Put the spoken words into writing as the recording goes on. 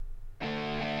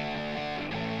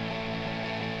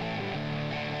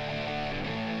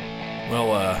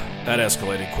Well, that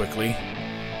escalated quickly.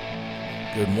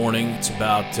 Good morning. It's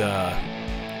about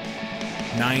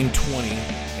 9:20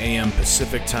 a.m.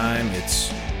 Pacific time.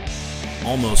 It's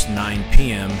almost 9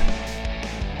 p.m.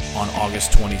 on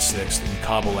August 26th in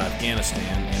Kabul,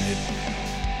 Afghanistan, and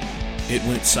it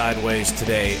went sideways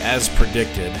today as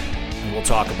predicted, and we'll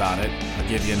talk about it. I'll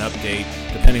give you an update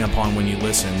depending upon when you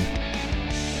listen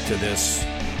to this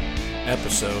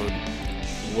episode.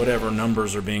 Whatever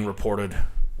numbers are being reported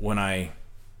when I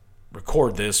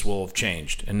record this will have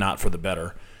changed, and not for the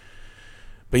better.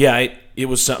 But yeah, it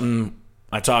was something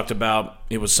I talked about.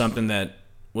 It was something that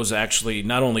was actually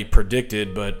not only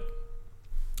predicted, but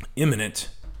imminent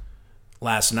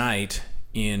last night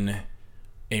in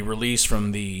a release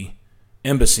from the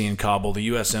embassy in Kabul, the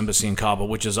U.S. Embassy in Kabul,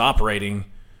 which is operating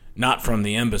not from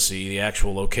the embassy, the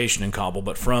actual location in Kabul,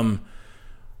 but from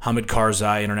Hamid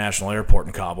Karzai International Airport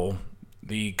in Kabul,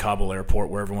 the Kabul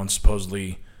airport where everyone's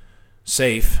supposedly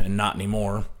safe and not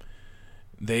anymore.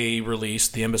 The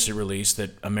embassy released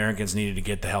that Americans needed to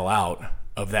get the hell out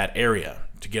of that area,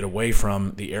 to get away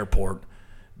from the airport,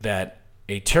 that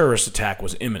a terrorist attack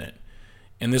was imminent.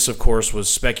 And this, of course, was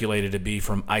speculated to be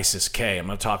from ISIS-K. I'm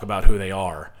going to talk about who they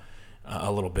are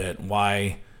a little bit,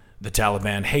 why the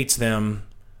Taliban hates them.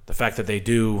 The fact that they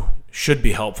do should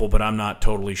be helpful, but I'm not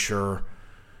totally sure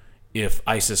if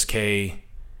ISIS-K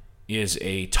is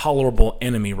a tolerable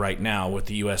enemy right now with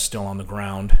the U.S. still on the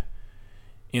ground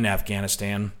in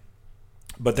Afghanistan.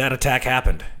 But that attack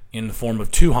happened in the form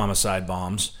of 2 homicide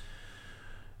bombs.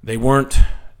 They weren't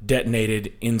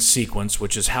detonated in sequence,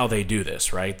 which is how they do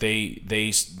this, right?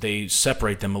 They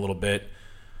separate them a little bit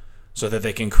so that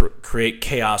they can create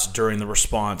chaos during the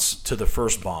response to the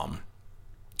first bomb.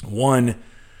 The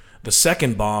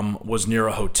second bomb was near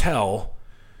a hotel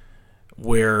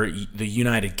where the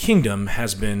United Kingdom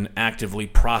has been actively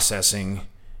processing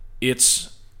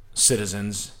its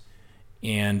citizens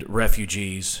and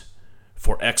refugees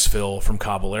for exfil from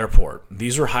Kabul airport.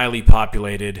 These are highly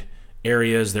populated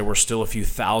areas. There were still a few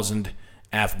thousand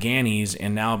Afghanis,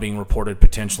 and now being reported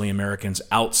potentially Americans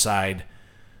outside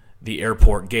the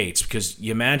airport gates. Because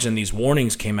you imagine these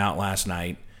warnings came out last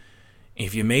night.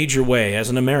 If you made your way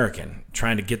as an American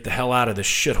trying to get the hell out of this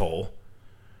shithole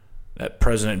that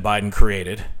President Biden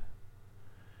created,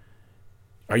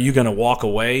 are you going to walk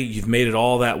away? You've made it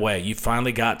all that way. You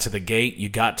finally got to the gate. You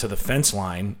got to the fence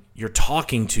line. You're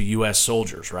talking to U.S.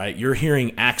 soldiers, right? You're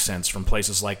hearing accents from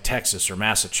places like Texas or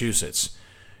Massachusetts.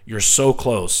 You're so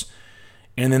close.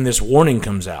 And then this warning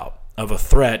comes out of a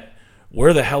threat.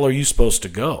 Where the hell are you supposed to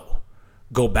go?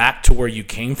 Go back to where you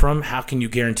came from? How can you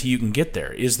guarantee you can get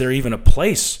there? Is there even a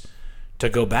place to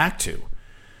go back to?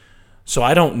 So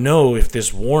I don't know if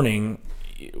this warning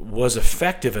was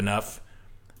effective enough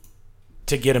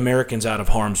to get Americans out of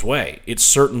harm's way. It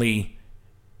certainly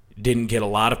didn't get a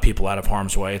lot of people out of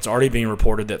harm's way. It's already being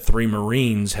reported that 3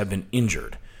 Marines have been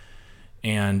injured.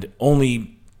 And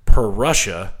only per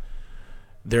Russia,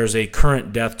 there's a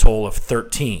current death toll of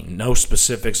 13. No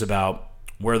specifics about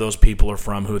where those people are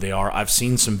from, who they are. I've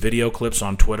seen some video clips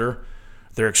on Twitter.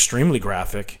 They're extremely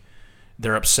graphic.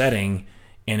 They're upsetting.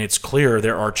 And it's clear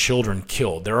there are children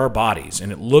killed. There are bodies.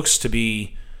 And it looks to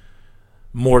be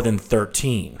more than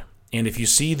 13. And if you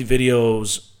see the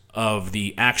videos of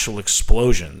the actual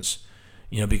explosions,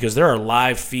 because there are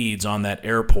live feeds on that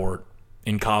airport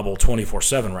in Kabul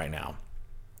 24/7 right now.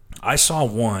 I saw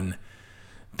one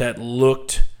that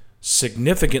looked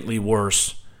significantly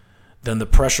worse than the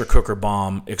pressure cooker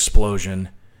bomb explosion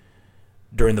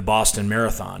during the Boston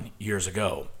Marathon years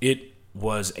ago. It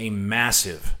was a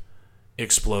massive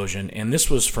explosion, and this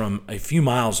was from a few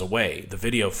miles away, the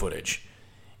video footage.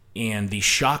 And the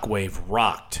shockwave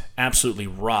absolutely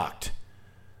rocked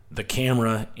the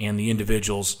camera and the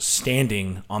individuals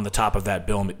standing on the top of that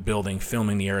building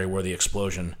filming the area where the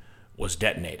explosion was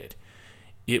detonated.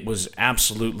 It was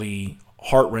absolutely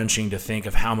heart-wrenching to think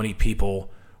of how many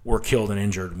people were killed and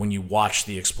injured when you watch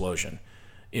the explosion.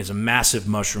 It's a massive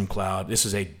mushroom cloud. This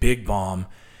is a big bomb.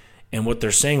 And what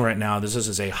they're saying right now, this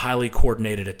is a highly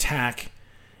coordinated attack,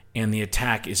 and the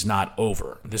attack is not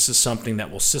over. This is something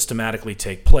that will systematically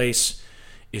take place,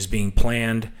 is being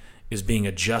planned, is being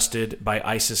adjusted by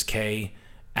ISIS-K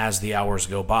as the hours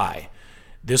go by.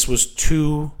 This was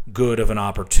too good of an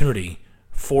opportunity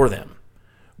for them.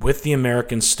 With the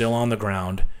Americans still on the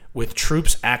ground, with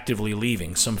troops actively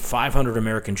leaving, some 500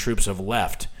 American troops have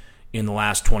left in the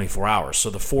last 24 hours. So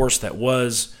the force that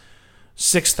was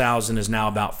 6,000 is now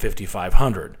about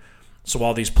 5,500. So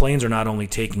while these planes are not only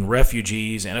taking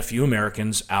refugees and a few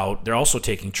Americans out, they're also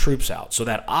taking troops out. So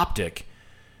that optic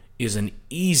is an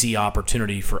easy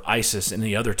opportunity for ISIS and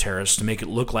the other terrorists to make it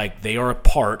look like they are a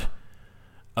part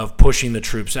of pushing the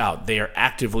troops out. They are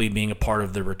actively being a part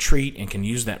of the retreat and can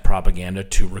use that propaganda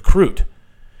to recruit.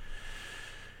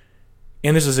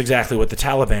 And this is exactly what the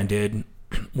Taliban did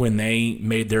when they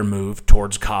made their move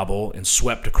towards Kabul and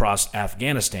swept across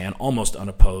Afghanistan almost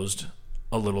unopposed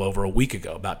a little over a week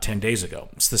ago, about 10 days ago.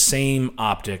 It's the same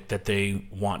optic that they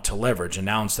want to leverage. And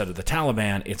now instead of the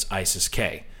Taliban, it's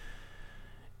ISIS-K.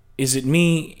 Is it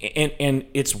me? And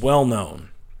it's well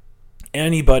known.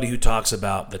 Anybody who talks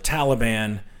about the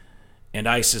Taliban and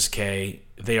ISIS-K,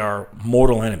 they are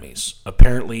mortal enemies.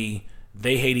 Apparently,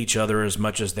 they hate each other as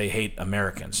much as they hate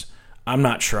Americans. I'm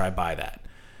not sure I buy that.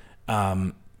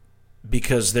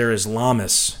 Because they're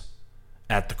Islamists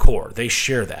at the core. They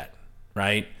share that,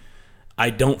 right? I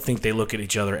don't think they look at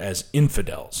each other as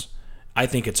infidels. I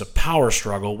think it's a power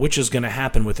struggle, which is going to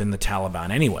happen within the Taliban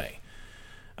anyway.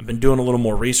 I've been doing a little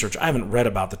more research. I haven't read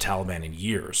about the Taliban in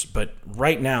years, but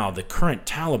right now the current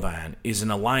Taliban is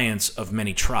an alliance of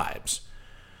many tribes.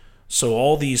 So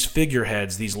all these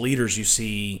figureheads, these leaders you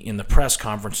see in the press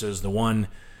conferences, the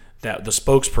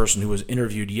spokesperson who was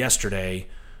interviewed yesterday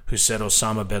who said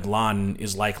Osama bin Laden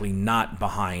is likely not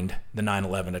behind the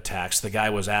 9/11 attacks. The guy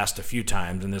was asked a few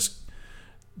times, and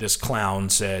this clown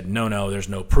said, no, there's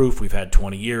no proof. We've had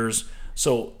 20 years.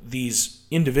 So these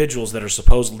individuals that are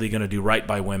supposedly going to do right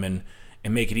by women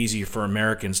and make it easier for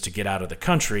Americans to get out of the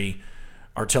country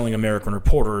are telling American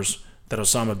reporters that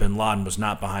Osama bin Laden was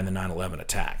not behind the 9/11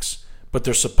 attacks. But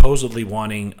they're supposedly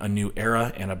wanting a new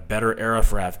era and a better era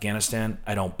for Afghanistan.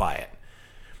 I don't buy it.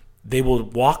 They will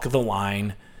walk the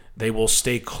line. They will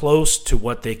stay close to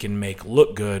what they can make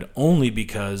look good only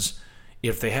because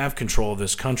if they have control of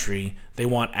this country, they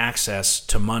want access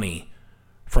to money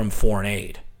from foreign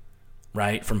aid,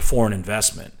 right? From foreign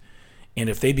investment. And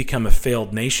if they become a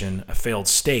failed nation, a failed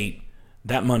state,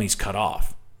 that money's cut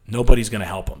off. Nobody's going to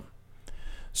help them.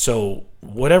 So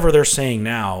whatever they're saying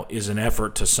now is an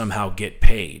effort to somehow get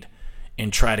paid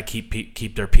and try to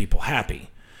keep their people happy.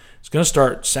 It's going to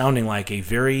start sounding like a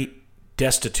very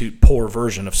destitute, poor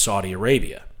version of Saudi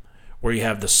Arabia, where you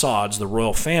have the Sauds, the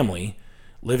royal family,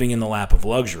 living in the lap of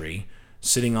luxury,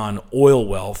 sitting on oil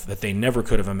wealth that they never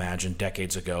could have imagined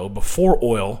decades ago, before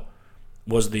oil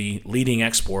was the leading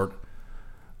export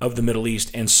of the Middle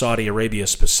East and Saudi Arabia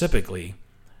specifically.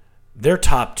 Their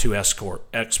top two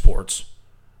exports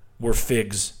were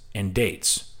figs and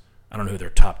dates. I don't know who their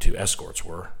top two escorts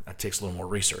were. That takes a little more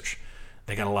research.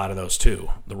 They got a lot of those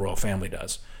too. The royal family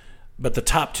does. But the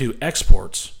top two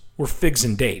exports were figs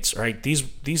and dates, right?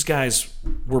 These guys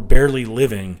were barely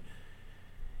living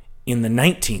in the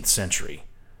 19th century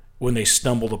when they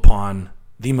stumbled upon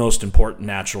the most important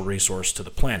natural resource to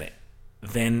the planet,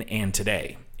 then and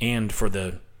today, and for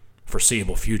the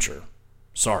foreseeable future.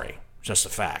 Sorry, just a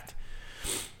fact.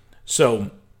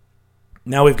 So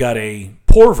now we've got a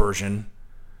poor version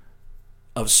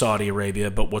of Saudi Arabia,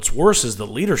 but what's worse is the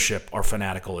leadership are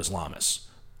fanatical Islamists.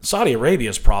 Saudi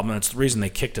Arabia's problem, and it's the reason they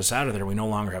kicked us out of there, we no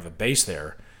longer have a base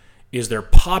there, is their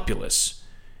populace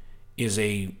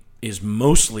is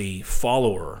mostly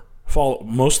followers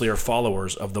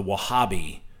of the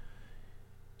Wahhabi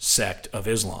sect of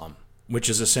Islam, which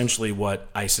is essentially what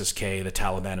ISIS-K, the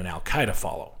Taliban, and Al-Qaeda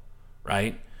follow,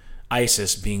 right?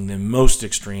 ISIS being the most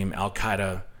extreme,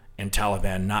 Al-Qaeda and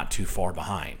Taliban not too far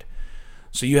behind.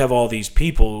 So you have all these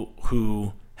people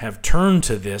who have turned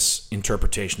to this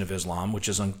interpretation of Islam, which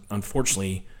is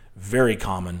unfortunately very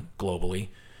common globally,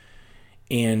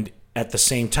 and at the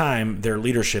same time, their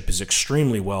leadership is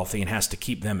extremely wealthy and has to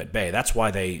keep them at bay. That's why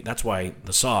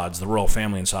the Sauds, the royal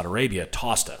family in Saudi Arabia,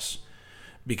 tossed us,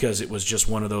 because it was just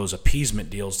one of those appeasement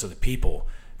deals to the people.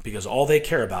 Because all they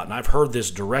care about, and I've heard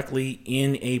this directly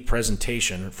in a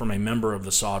presentation from a member of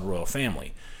the Saud royal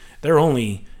family,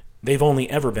 they've only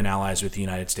ever been allies with the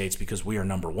United States because we are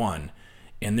number one,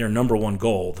 and their number one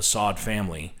goal, the Saud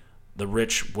family, the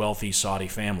rich, wealthy Saudi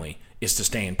family, is to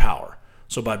stay in power.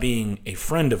 So by being a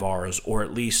friend of ours, or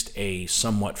at least a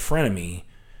somewhat frenemy,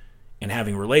 and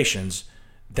having relations,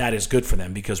 that is good for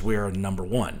them because we are number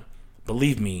one.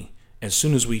 Believe me, as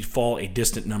soon as we fall a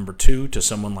distant number two to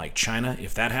someone like China,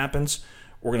 if that happens,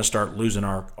 we're going to start losing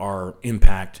our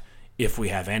impact, if we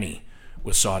have any,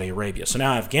 with Saudi Arabia. So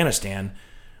now Afghanistan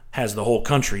has the whole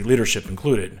country, leadership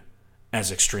included,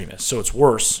 as extremists. So it's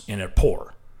worse and they're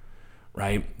poor,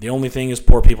 right? The only thing is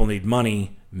poor people need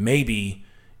money, maybe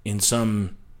in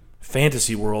some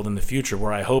fantasy world in the future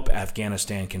where I hope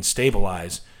Afghanistan can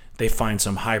stabilize, they find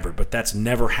some hybrid. But that's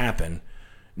never happened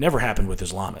with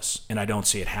Islamists, and I don't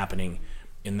see it happening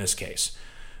in this case.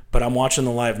 But I'm watching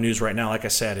the live news right now. Like I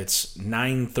said, it's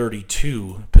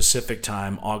 9:32 Pacific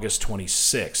time, August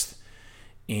 26th.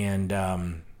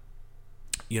 And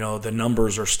the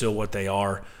numbers are still what they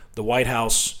are. The White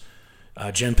House,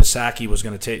 Jen Psaki was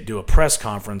going to do a press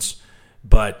conference,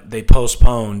 but they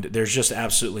postponed. There's just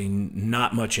absolutely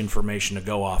not much information to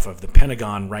go off of. The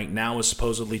Pentagon right now is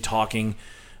supposedly talking.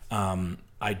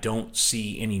 I don't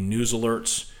see any news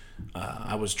alerts.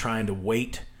 I was trying to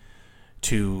wait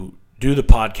to do the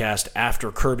podcast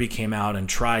after Kirby came out and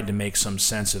tried to make some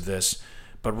sense of this.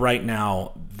 But right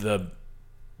now,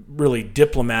 really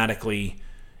diplomatically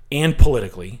and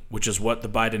politically, which is what the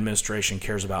Biden administration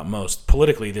cares about most,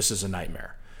 politically, this is a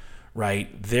nightmare,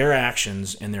 right? Their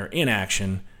actions and their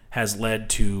inaction has led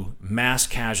to mass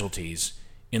casualties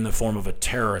in the form of a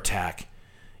terror attack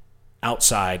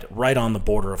outside, right on the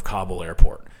border of Kabul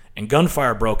airport. And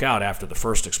gunfire broke out after the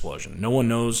first explosion. No one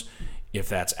knows if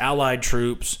that's Allied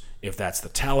troops, if that's the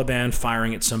Taliban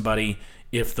firing at somebody,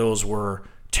 if those were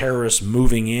terrorists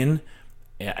moving in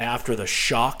after the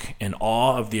shock and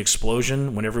awe of the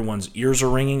explosion, when everyone's ears are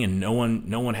ringing and no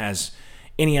one has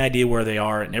any idea where they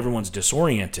are and everyone's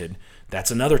disoriented. That's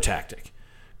another tactic.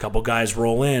 A couple guys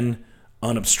roll in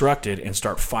unobstructed and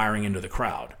start firing into the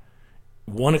crowd.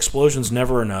 One explosion's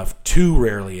never enough. Two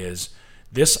rarely is.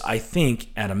 This, I think,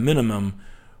 at a minimum,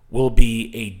 will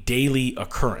be a daily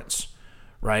occurrence,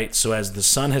 right? So as the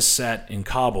sun has set in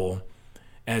Kabul,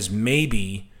 as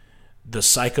maybe the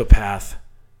psychopath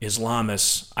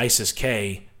Islamists,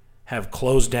 ISIS-K, have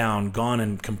closed down, gone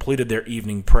and completed their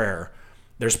evening prayer,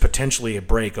 there's potentially a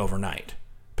break overnight,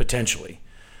 potentially.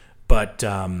 But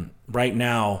right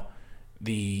now,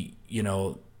 the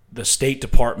State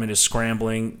Department is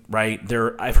scrambling, right?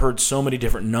 I've heard so many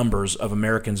different numbers of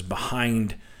Americans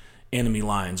behind enemy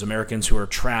lines, Americans who are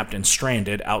trapped and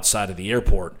stranded outside of the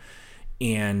airport.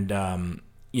 And,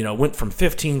 went from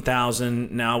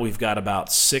 15,000, now we've got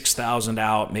about 6,000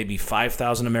 out, maybe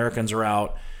 5,000 Americans are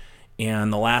out.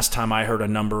 And the last time I heard a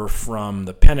number from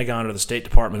the Pentagon or the State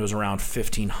Department was around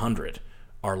 1,500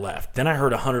 are left. Then I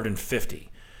heard 150.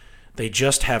 They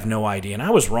just have no idea. And I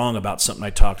was wrong about something I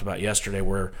talked about yesterday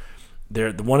where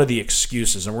one of the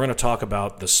excuses, and we're going to talk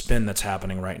about the spin that's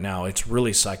happening right now. It's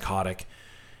really psychotic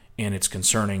and it's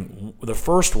concerning. The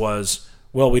first was,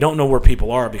 well, we don't know where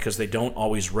people are because they don't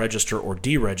always register or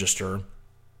deregister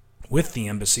with the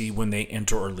embassy when they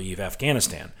enter or leave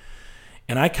Afghanistan.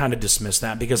 And I kind of dismiss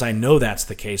that because I know that's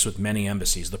the case with many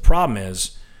embassies. The problem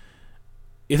is,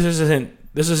 this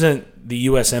isn't the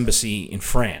U.S. Embassy in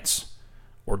France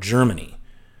or Germany,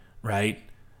 right?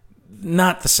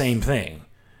 Not the same thing.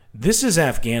 This is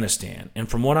Afghanistan, and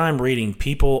from what I'm reading,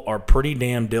 people are pretty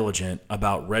damn diligent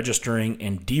about registering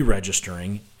and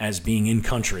deregistering as being in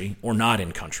country or not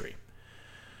in country.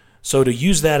 So to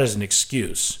use that as an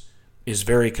excuse is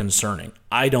very concerning.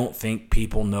 I don't think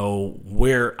people know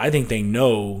where. I think they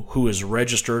know who is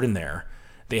registered in there.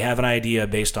 They have an idea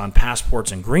based on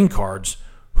passports and green cards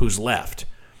who's left.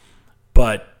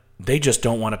 But they just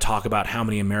don't want to talk about how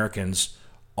many Americans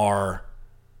are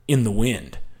in the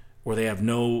wind, where they have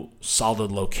no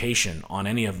solid location on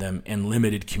any of them and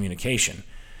limited communication.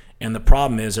 And the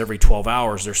problem is every 12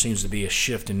 hours there seems to be a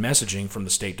shift in messaging from the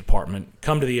State Department.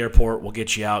 Come to the airport, we'll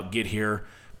get you out, get here,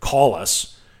 call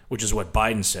us, which is what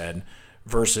Biden said,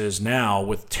 versus now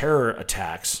with terror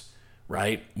attacks,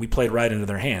 right? We played right into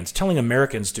their hands. Telling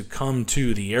Americans to come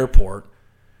to the airport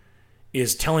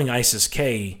is telling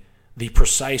ISIS-K the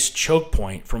precise choke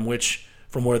point from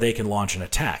where they can launch an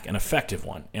attack, an effective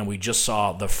one. And we just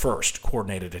saw the first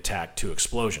coordinated attack, 2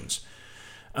 explosions.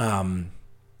 I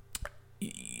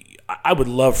would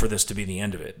love for this to be the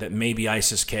end of it, that maybe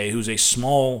ISIS-K, was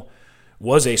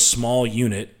a small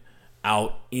unit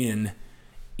out in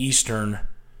eastern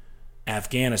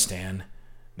Afghanistan,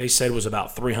 they said was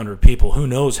about 300 people. Who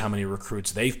knows how many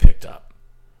recruits they've picked up,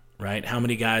 right? How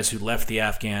many guys who left the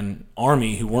Afghan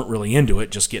army who weren't really into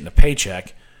it, just getting a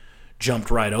paycheck,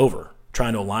 jumped right over,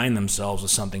 trying to align themselves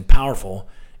with something powerful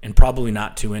and probably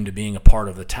not too into being a part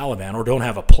of the Taliban or don't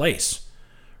have a place,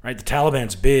 right? The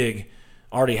Taliban's big,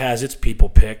 already has its people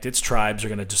picked. Its tribes are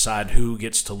going to decide who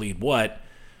gets to lead what.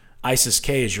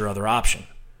 ISIS-K is your other option.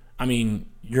 I mean,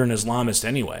 you're an Islamist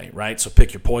anyway, right? So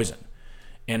pick your poison.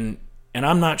 And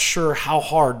I'm not sure how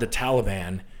hard the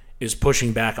Taliban is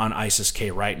pushing back on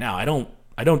ISIS-K right now.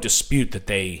 I don't dispute that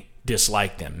they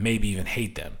dislike them, maybe even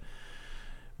hate them.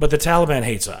 But the Taliban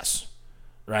hates us,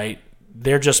 right?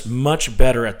 They're just much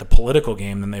better at the political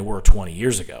game than they were 20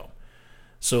 years ago.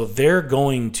 So they're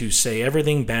going to say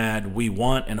everything bad we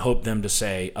want and hope them to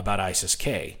say about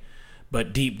ISIS-K.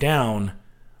 But deep down,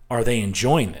 are they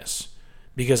enjoying this?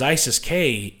 Because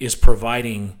ISIS-K is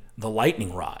providing the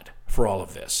lightning rod for all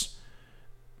of this.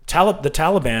 The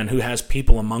Taliban, who has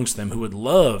people amongst them who would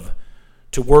love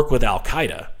to work with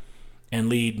Al-Qaeda and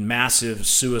lead massive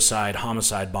suicide,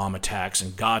 homicide bomb attacks,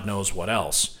 and God knows what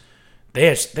else.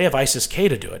 They have ISIS-K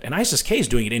to do it, and ISIS-K is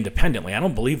doing it independently. I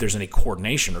don't believe there's any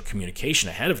coordination or communication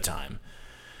ahead of time.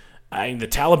 The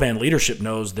Taliban leadership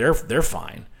knows they're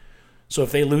fine. So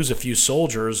if they lose a few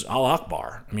soldiers, Al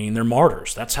Akbar. I mean, they're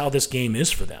martyrs. That's how this game is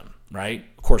for them, right?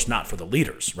 Of course, not for the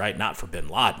leaders, right? Not for bin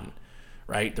Laden,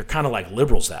 right? They're kind of like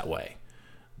liberals that way.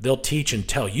 They'll teach and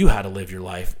tell you how to live your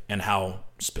life and how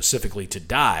specifically to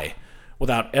die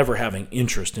without ever having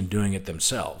interest in doing it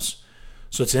themselves.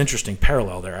 So it's an interesting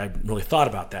parallel there. I hadn't really thought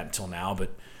about that until now, but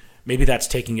maybe that's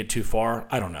taking it too far.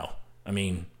 I don't know. I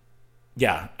mean,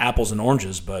 yeah, apples and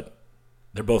oranges, but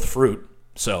they're both fruit.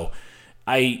 So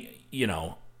I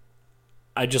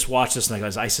just watched this and I go,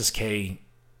 is ISIS-K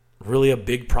really a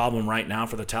big problem right now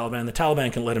for the Taliban? The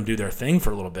Taliban can let them do their thing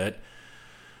for a little bit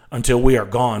until we are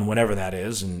gone, whenever that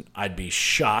is, and I'd be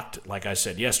shocked, like I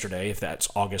said yesterday, if that's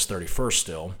August 31st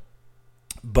still.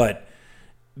 But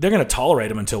they're going to tolerate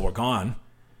them until we're gone,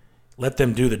 let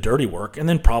them do the dirty work, and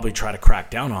then probably try to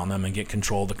crack down on them and get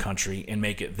control of the country and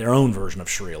make it their own version of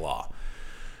Sharia law.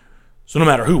 So no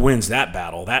matter who wins that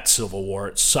battle, that civil war,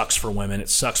 it sucks for women, it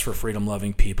sucks for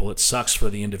freedom-loving people, it sucks for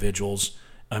the individuals,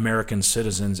 American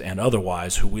citizens and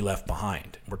otherwise, who we left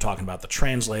behind. We're talking about the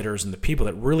translators and the people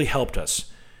that really helped us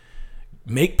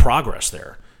make progress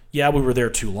there. Yeah, we were there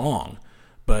too long,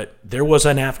 but there was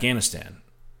an Afghanistan.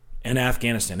 In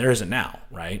Afghanistan, there isn't now,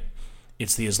 right?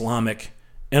 It's the Islamic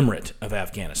Emirate of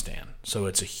Afghanistan. So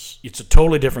it's a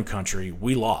totally different country.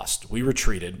 We lost. We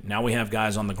retreated. Now we have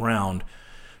guys on the ground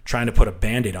trying to put a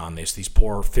Band-Aid on this. These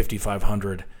poor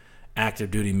 5,500 active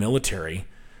duty military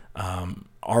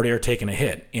already are taking a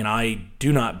hit. And I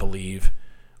do not believe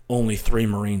only 3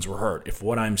 Marines were hurt. If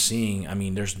what I'm seeing, I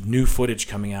mean, there's new footage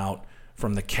coming out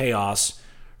from the chaos,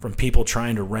 from people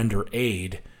trying to render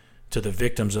aid to the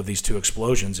victims of these 2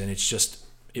 explosions, and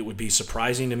it would be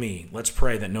surprising to me. Let's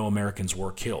pray that no Americans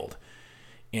were killed.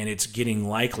 And it's getting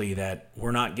likely that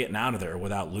we're not getting out of there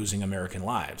without losing American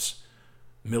lives,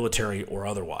 military or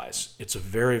otherwise. It's a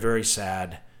very, very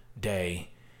sad day,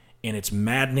 and it's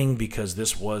maddening because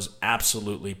this was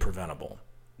absolutely preventable.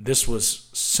 This was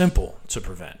simple to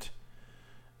prevent.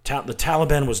 The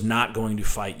Taliban was not going to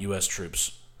fight U.S.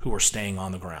 troops who were staying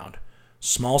on the ground,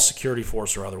 small security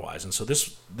force or otherwise. And so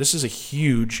this is a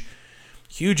huge,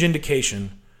 huge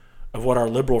indication of what our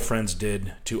liberal friends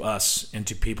did to us and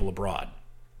to people abroad.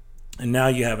 And now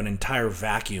you have an entire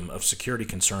vacuum of security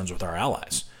concerns with our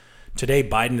allies. Today,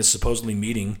 Biden is supposedly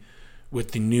meeting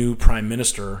with the new prime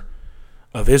minister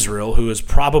of Israel, who is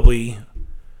probably,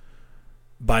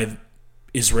 by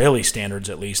Israeli standards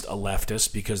at least, a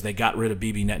leftist, because they got rid of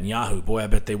Bibi Netanyahu. Boy, I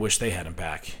bet they wish they had him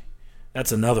back.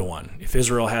 That's another one. If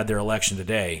Israel had their election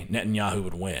today, Netanyahu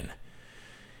would win.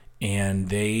 And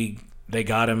they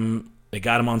got him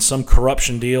on some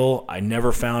corruption deal. I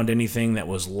never found anything that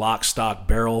was lock, stock,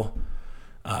 barrel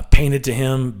painted to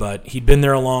him, but he'd been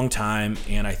there a long time,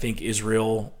 and I think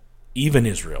Israel, even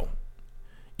the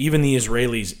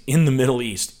Israelis in the Middle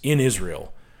East, in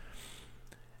Israel,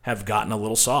 have gotten a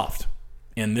little soft.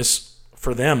 And this,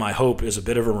 for them, I hope, is a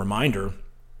bit of a reminder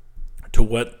to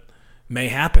what may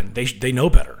happen. They know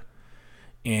better.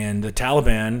 And the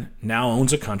Taliban now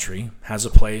owns a country, has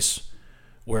a place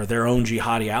where their own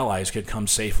jihadi allies could come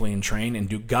safely and train and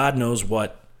do God knows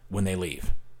what when they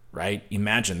leave, right?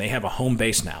 Imagine they have a home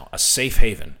base now, a safe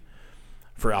haven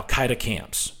for Al-Qaeda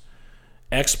camps,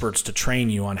 experts to train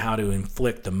you on how to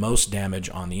inflict the most damage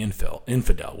on the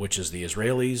infidel, which is the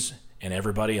Israelis and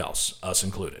everybody else, us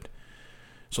included.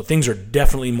 So things are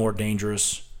definitely more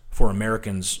dangerous for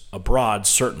Americans abroad,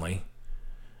 certainly.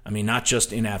 I mean, not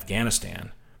just in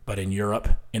Afghanistan, but in Europe,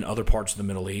 in other parts of the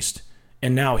Middle East,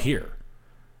 and now here.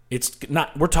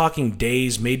 We're talking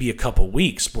days, maybe a couple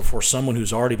weeks before someone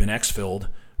who's already been exfilled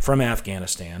from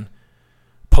Afghanistan,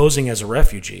 posing as a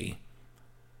refugee,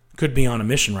 could be on a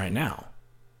mission right now.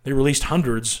 They released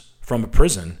hundreds from a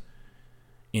prison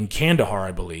in Kandahar,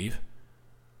 I believe,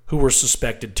 who were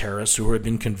suspected terrorists who had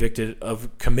been convicted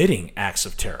of committing acts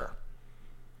of terror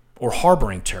or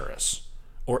harboring terrorists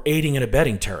or aiding and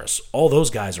abetting terrorists. All those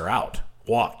guys are out,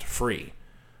 walked free.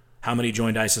 How many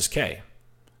joined ISIS-K?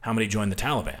 How many joined the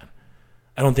Taliban?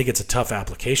 I don't think it's a tough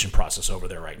application process over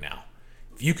there right now.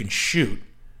 If you can shoot,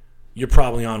 you're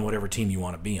probably on whatever team you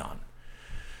want to be on.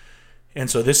 And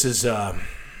so this is going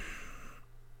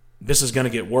to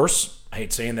get worse. I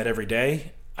hate saying that every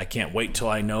day. I can't wait till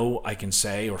I know I can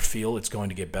say or feel it's going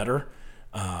to get better.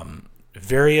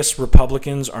 Various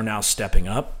Republicans are now stepping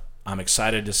up. I'm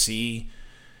excited to see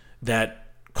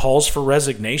that calls for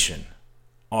resignation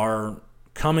are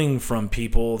coming from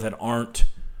people that aren't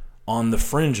on the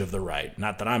fringe of the right.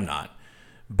 Not that I'm not,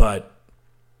 But,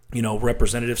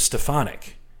 Representative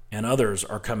Stefanik and others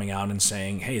are coming out and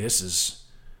saying, hey, this is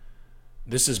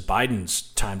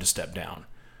Biden's time to step down.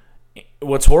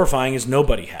 What's horrifying is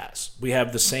nobody has. We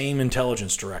have the same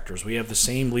intelligence directors. We have the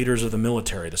same leaders of the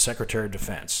military, the Secretary of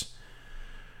Defense,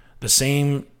 the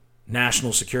same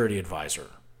national security advisor.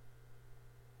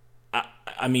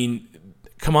 I mean,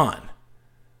 come on.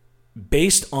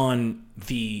 Based on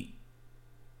the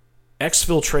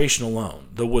exfiltration alone,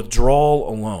 the withdrawal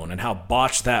alone, and how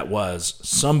botched that was,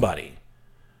 somebody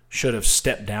should have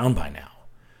stepped down by now.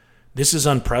 This is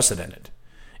unprecedented.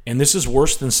 And this is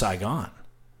worse than Saigon.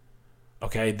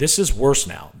 Okay, this is worse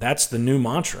now. That's the new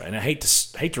mantra. And I hate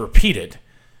to repeat it,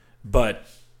 but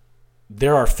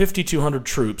there are 5,200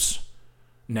 troops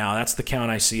now, that's the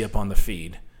count I see up on the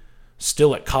feed,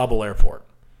 still at Kabul airport.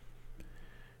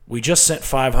 We just sent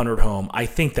 500 home. I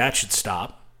think that should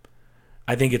stop.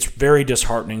 I think it's very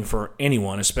disheartening for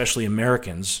anyone, especially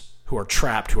Americans who are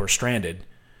trapped, who are stranded,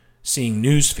 seeing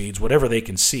news feeds, whatever they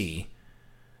can see,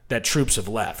 that troops have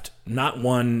left. Not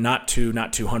one, not two,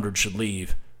 not 200 should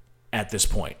leave at this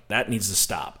point. That needs to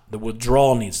stop. The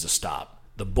withdrawal needs to stop.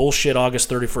 The bullshit August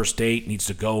 31st date needs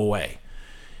to go away.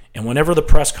 And whenever the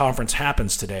press conference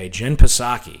happens today, Jen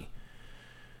Psaki,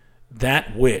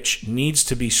 that witch needs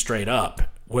to be straight up,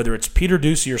 whether it's Peter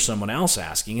Doocy or someone else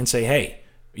asking, and say, hey,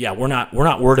 yeah, we're not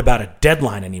worried about a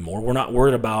deadline anymore. We're not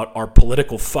worried about our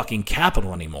political fucking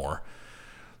capital anymore.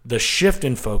 The shift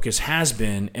in focus has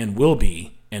been and will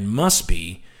be and must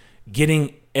be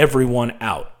getting everyone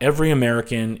out, every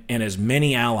American and as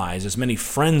many allies, as many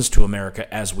friends to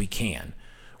America as we can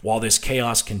while this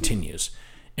chaos continues.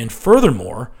 And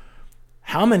furthermore,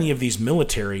 how many of these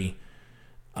military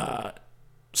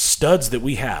studs that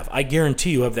we have, I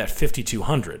guarantee you of that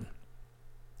 5,200,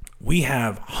 we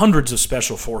have hundreds of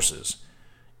special forces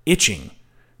itching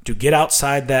to get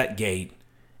outside that gate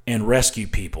and rescue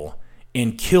people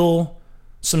and kill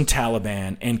some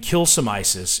Taliban and kill some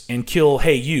ISIS and kill,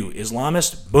 hey, you,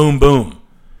 Islamist, boom, boom.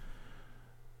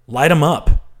 Light them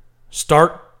up.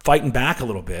 Start fighting back a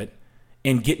little bit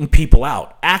and getting people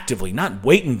out actively, not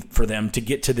waiting for them to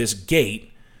get to this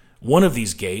gate, one of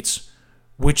these gates,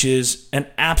 which is an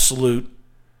absolute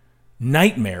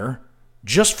nightmare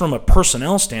just from a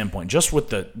personnel standpoint, just with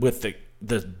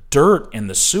the dirt and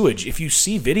the sewage. If you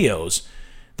see videos,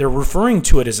 they're referring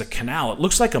to it as a canal. It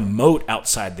looks like a moat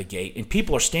outside the gate, and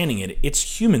people are standing in it.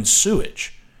 It's human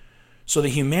sewage. So the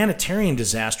humanitarian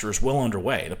disaster is well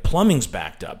underway. The plumbing's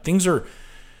backed up.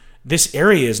 This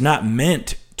area is not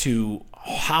meant to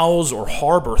house or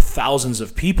harbor thousands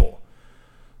of people.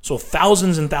 So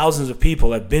thousands and thousands of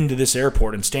people have been to this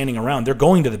airport and standing around. They're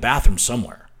going to the bathroom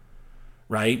somewhere,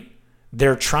 right?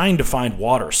 They're trying to find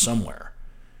water somewhere.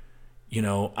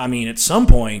 At some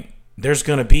point, there's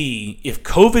going to be, if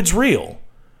COVID's real,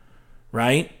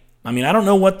 right? I don't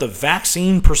know what the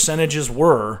vaccine percentages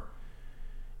were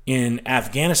in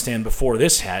Afghanistan before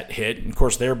this hit. And of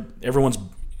course, everyone's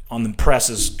on the press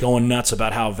is going nuts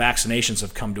about how vaccinations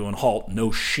have come to a halt.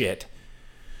 No shit.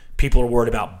 People are worried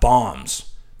about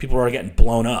bombs. People are getting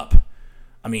blown up.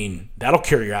 That'll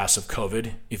cure your ass of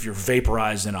COVID if you're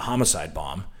vaporized in a homicide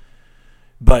bomb.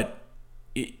 But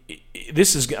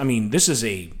this is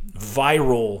a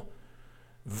viral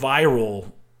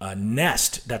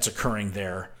nest that's occurring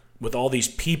there with all these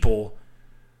people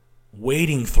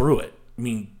wading through it.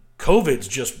 COVID's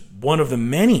just one of the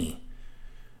many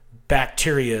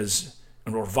bacterias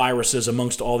or viruses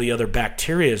amongst all the other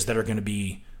bacterias that are going to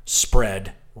be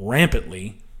spread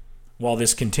rampantly while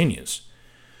this continues.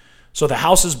 So the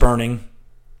house is burning,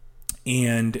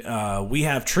 and we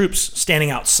have troops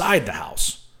standing outside the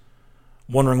house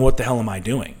wondering, what the hell am I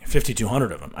doing?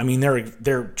 5,200 of them.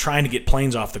 They're trying to get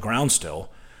planes off the ground still,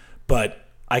 but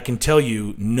I can tell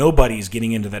you nobody's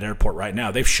getting into that airport right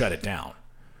now. They've shut it down.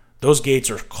 Those gates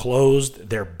are closed.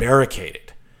 They're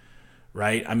barricaded,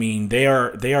 right? They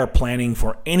are planning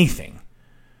for anything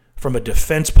from a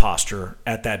defense posture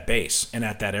at that base and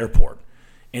at that airport.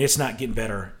 And it's not getting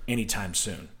better anytime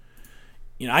soon.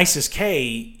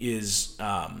 ISIS-K is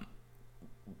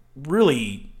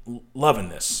really loving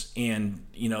this. And,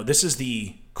 this is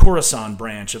the Khorasan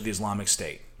branch of the Islamic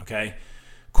State, okay?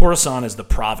 Khorasan is the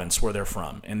province where they're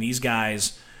from. And these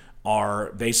guys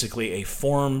are basically they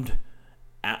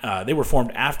were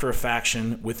formed after a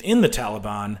faction within the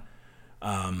Taliban,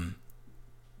 and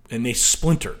they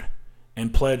splintered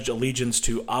and pledged allegiance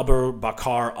to Abu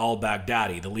Bakr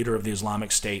al-Baghdadi, the leader of the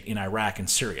Islamic State in Iraq and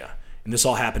Syria. And this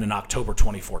all happened in October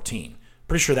 2014.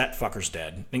 Pretty sure that fucker's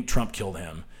dead. I think Trump killed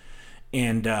him.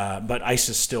 And but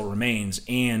ISIS still remains.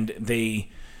 And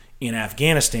in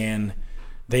Afghanistan,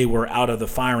 they were out of the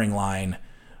firing line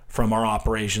from our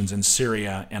operations in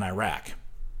Syria and Iraq.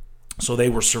 So they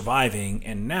were surviving,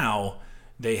 and now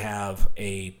they have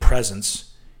a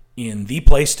presence in the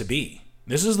place to be.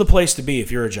 This is the place to be if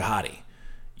you're a jihadi.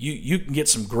 You can get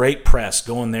some great press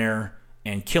going there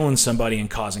and killing somebody and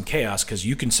causing chaos because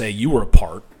you can say you were a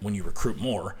part, when you recruit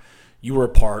more, you were a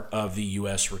part of the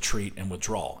U.S. retreat and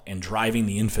withdrawal and driving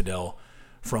the infidel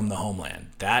from the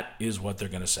homeland. That is what they're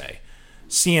going to say.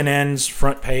 CNN's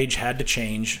front page had to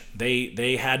change.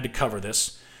 They had to cover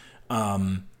this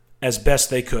as best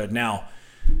they could. Now,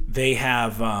 they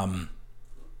have,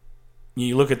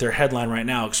 you look at their headline right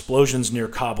now, explosions near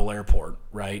Kabul airport,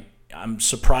 right? I'm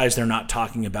surprised they're not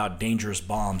talking about dangerous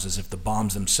bombs as if the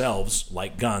bombs themselves,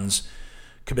 like guns,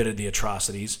 committed the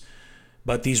atrocities.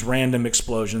 But these random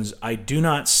explosions, I do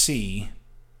not see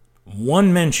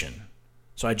one mention.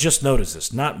 So I just noticed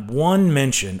this. Not one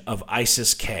mention of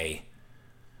ISIS-K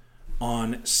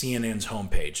on CNN's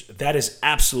homepage. That is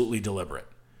absolutely deliberate,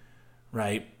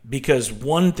 right? Because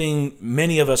one thing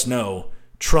many of us know,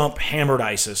 Trump hammered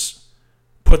ISIS,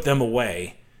 put them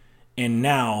away, and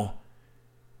now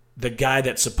the guy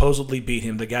that supposedly beat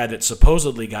him, the guy that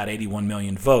supposedly got 81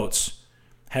 million votes,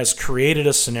 has created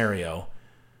a scenario,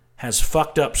 has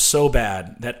fucked up so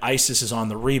bad that ISIS is on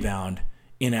the rebound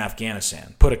in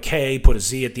Afghanistan. Put a K, put a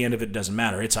Z at the end of it, doesn't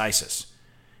matter. It's ISIS.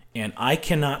 And I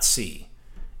cannot see,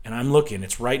 and I'm looking,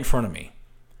 it's right in front of me,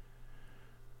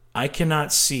 I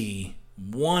cannot see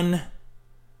one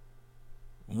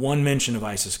mention of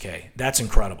ISIS-K. That's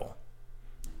incredible.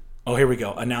 Oh, here we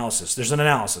go. Analysis. There's an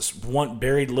analysis. One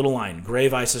buried little line.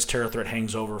 Grave ISIS terror threat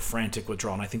hangs over. Frantic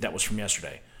withdrawal. And I think that was from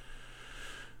yesterday.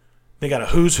 They got a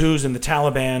who's in the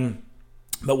Taliban.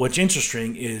 But what's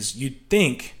interesting is you'd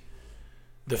think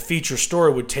the feature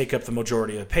story would take up the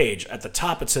majority of the page. At the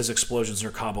top, it says explosions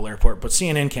near Kabul airport. But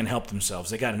CNN can't help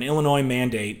themselves. They got an Illinois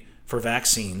mandate for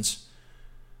vaccines,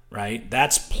 right?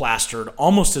 That's plastered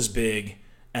almost as big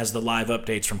as the live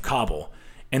updates from Kabul.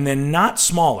 And then not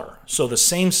smaller, so the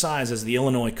same size as the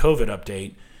Illinois COVID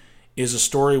update, is a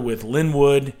story with Lin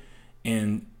Wood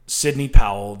and Sidney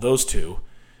Powell, those two.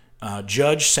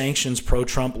 Judge sanctions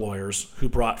pro-Trump lawyers who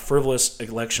brought frivolous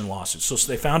election lawsuits. So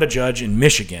they found a judge in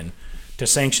Michigan to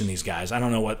sanction these guys. I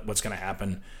don't know what's going to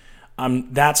happen.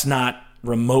 That's not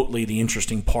remotely the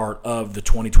interesting part of the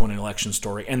 2020 election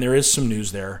story, and there is some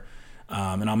news there.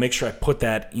 And I'll make sure I put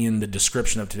that in the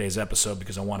description of today's episode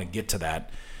because I want to get to that.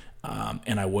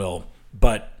 And I will.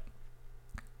 But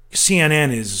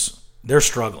CNN they're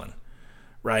struggling,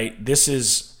 right? This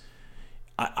is,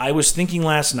 I was thinking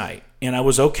last night, and I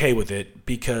was okay with it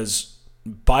because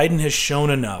Biden has shown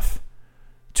enough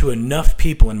to enough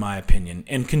people, in my opinion,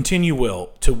 and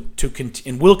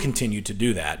will continue to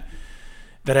do that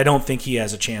I don't think he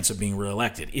has a chance of being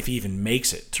reelected, if he even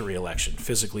makes it to reelection,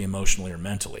 physically, emotionally, or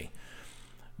mentally.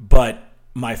 But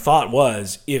my thought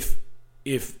was, if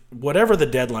whatever the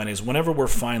deadline is, whenever we're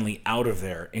finally out of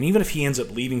there, and even if he ends up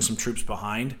leaving some troops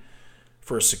behind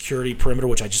for a security perimeter,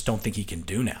 which I just don't think he can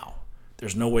do now,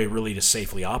 there's no way really to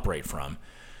safely operate from.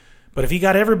 But if he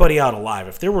got everybody out alive,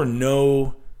 if there were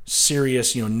no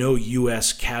serious, no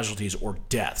U.S. casualties or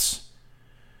deaths,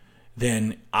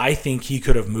 then I think he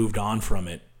could have moved on from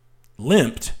it,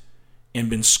 limped, and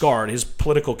been scarred. His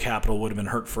political capital would have been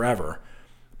hurt forever.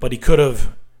 But he could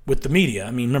have, with the media,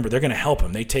 remember, they're going to help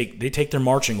him. They take their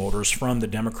marching orders from the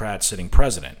Democrat sitting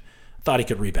president. Thought he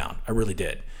could rebound. I really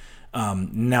did.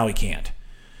 Now he can't.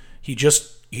 He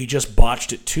just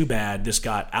botched it too bad. This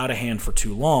got out of hand for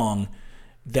too long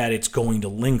that it's going to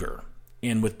linger.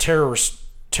 And with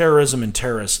terrorism and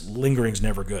terrorists, lingering's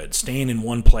never good. Staying in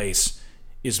one place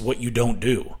is what you don't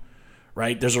do,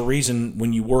 right? There's a reason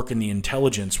when you work in the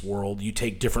intelligence world, you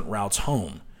take different routes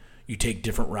home. You take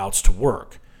different routes to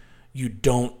work. You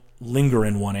don't linger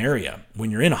in one area when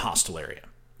you're in a hostile area.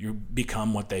 You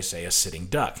become what they say a sitting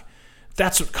duck.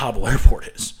 That's what Kabul airport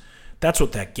is. That's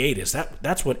what that gate is.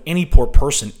 That's what any poor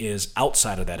person is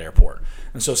outside of that airport.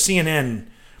 And so CNN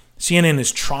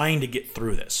is trying to get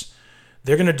through this.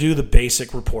 They're going to do the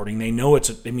basic reporting. They know it's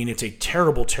a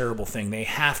terrible, terrible thing. They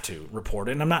have to report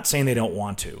it. And I'm not saying they don't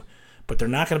want to, but they're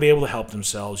not going to be able to help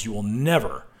themselves. You will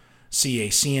never see a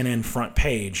CNN front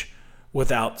page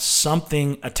without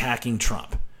something attacking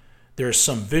Trump. There's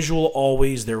some visual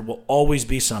always. There will always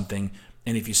be something.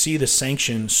 And if you see the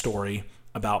sanction story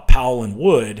about Powell and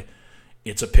Wood,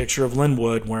 it's a picture of Lin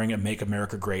Wood wearing a Make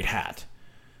America Great hat.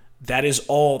 That is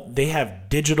all. They have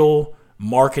digital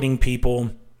marketing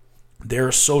people,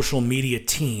 their social media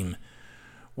team,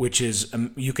 which is,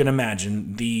 you can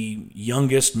imagine, the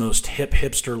youngest, most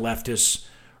hipster leftists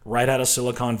right out of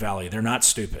Silicon Valley. They're not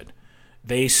stupid.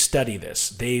 They study this.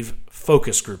 They've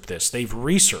focus grouped this. They've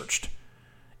researched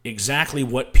exactly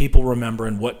what people remember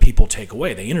and what people take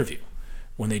away. They interview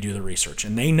when they do the research,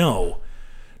 and they know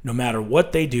no matter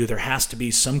what they do, there has to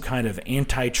be some kind of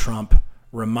anti-Trump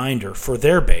reminder for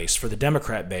their base, for the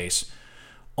Democrat base,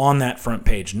 on that front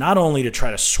page, not only to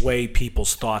try to sway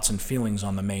people's thoughts and feelings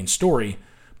on the main story,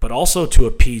 but also to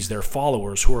appease their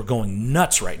followers who are going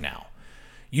nuts right now.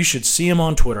 You should see them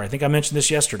on Twitter. I think I mentioned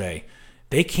this yesterday.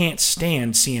 They can't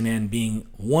stand CNN being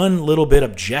one little bit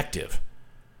objective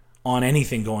on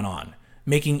anything going on,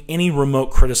 making any remote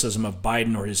criticism of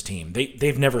Biden or his team.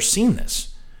 They've never seen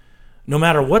this. No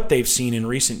matter what they've seen in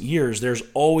recent years, there's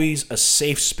always a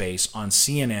safe space on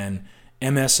CNN,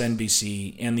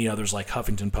 MSNBC, and the others like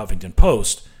Huffington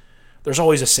Post. There's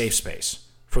always a safe space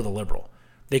for the liberal.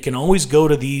 They can always go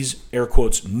to these, air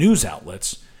quotes, news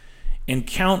outlets and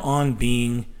count on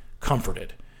being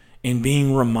comforted and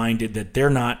being reminded that they're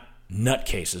not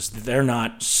nutcases, that they're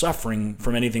not suffering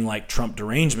from anything like Trump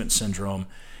derangement syndrome,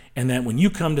 and that when you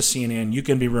come to CNN, you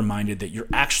can be reminded that you're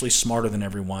actually smarter than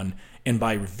everyone, and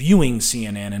by viewing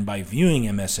CNN and by viewing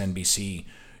MSNBC,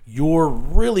 you're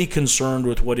really concerned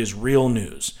with what is real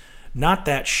news, not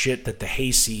that shit that the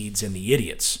hayseeds and the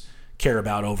idiots care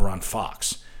about over on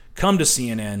Fox. Come to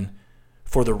CNN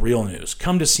for the real news.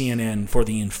 Come to CNN for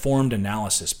the informed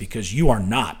analysis, because you are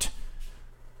not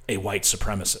a white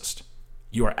supremacist.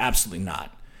 You are absolutely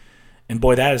not. And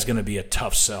boy, that is going to be a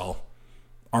tough sell.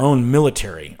 Our own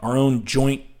military, our own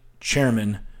Joint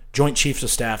Chiefs of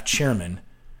Staff chairman,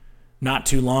 not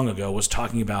too long ago was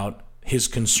talking about his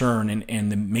concern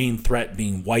and the main threat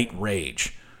being white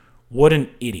rage. What an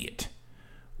idiot.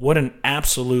 What an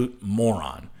absolute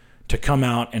moron to come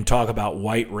out and talk about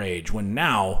white rage when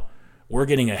now we're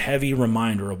getting a heavy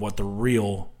reminder of what the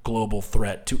real global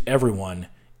threat to everyone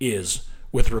is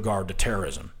with regard to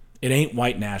terrorism. It ain't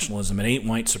white nationalism. It ain't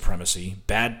white supremacy.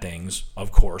 Bad things,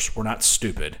 of course. We're not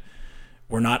stupid.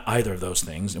 We're not either of those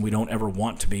things, and we don't ever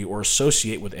want to be or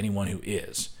associate with anyone who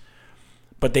is.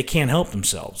 But they can't help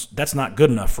themselves. That's not good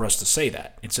enough for us to say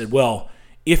that. It said, well,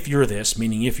 if you're this,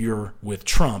 meaning if you're with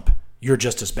Trump, you're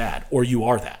just as bad, or you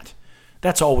are that.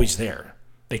 That's always there.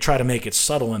 They try to make it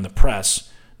subtle in the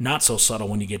press, not so subtle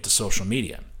when you get to social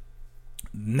media.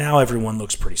 Now everyone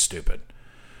looks pretty stupid,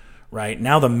 right?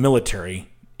 Now the military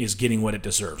is getting what it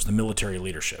deserves, the military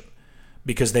leadership,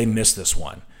 because they missed this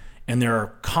one. And there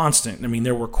are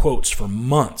there were quotes for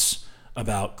months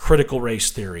about critical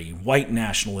race theory, white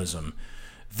nationalism,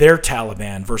 their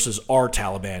Taliban versus our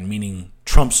Taliban, meaning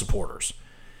Trump supporters.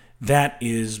 That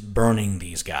is burning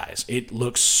these guys. It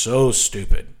looks so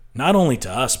stupid, not only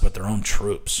to us, but their own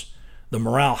troops. The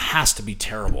morale has to be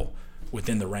terrible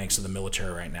within the ranks of the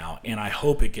military right now, and I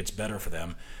hope it gets better for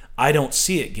them. I don't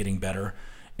see it getting better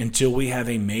until we have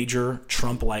a major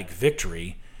Trump-like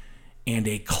victory and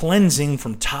a cleansing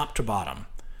from top to bottom,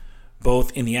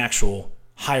 both in the actual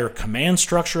higher command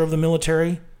structure of the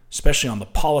military, especially on the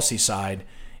policy side,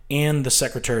 and the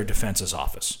Secretary of Defense's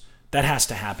office. That has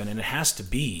to happen, and it has to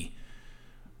be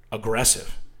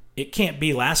aggressive. It can't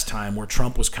be last time where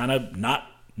Trump was kind of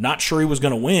not sure he was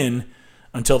going to win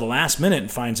until the last minute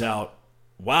and finds out,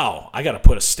 wow, I got to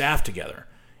put a staff together.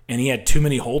 And he had too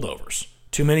many holdovers,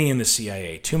 too many in the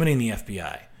CIA, too many in the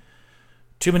FBI,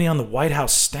 too many on the White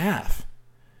House staff.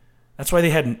 That's why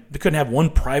they couldn't have one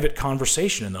private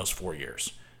conversation in those 4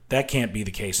 years. That can't be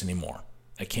the case anymore.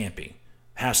 It can't be.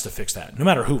 Has to fix that, no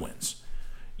matter who wins.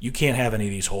 You can't have any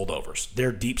of these holdovers.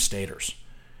 They're deep staters.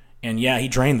 And yeah, he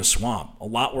drained the swamp.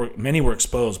 Many were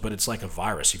exposed, but it's like a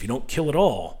virus. If you don't kill it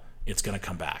all, it's going to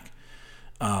come back.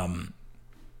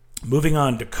 Moving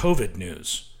on to COVID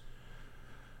news.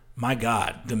 My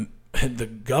God, the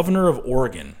governor of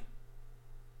Oregon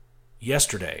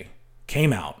yesterday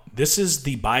came out. This is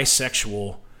the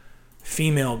bisexual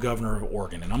female governor of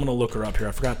Oregon, and I'm going to look her up here.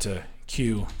 I forgot to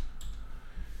cue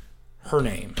her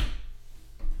name.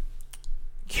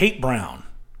 Kate Brown.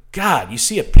 God, you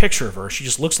see a picture of her, she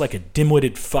just looks like a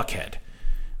dim-witted fuckhead.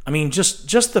 I mean,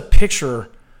 just the picture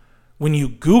when you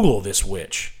Google this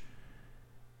witch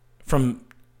from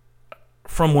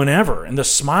whenever, and the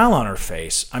smile on her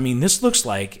face, I mean, this looks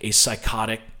like a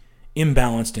psychotic,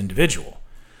 imbalanced individual.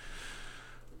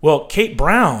 Well, Kate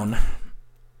Brown,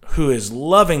 who is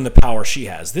loving the power she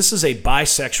has, this is a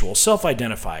bisexual,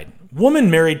 self-identified woman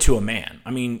married to a man.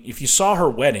 I mean, if you saw her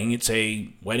wedding, it's a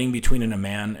wedding between a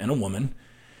man and a woman.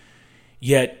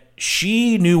 Yet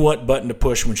she knew what button to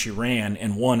push when she ran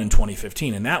and won in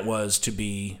 2015, and that was to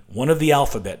be one of the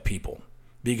alphabet people.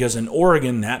 Because in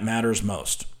Oregon, that matters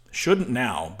most. Shouldn't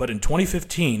now, but in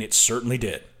 2015, it certainly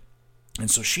did.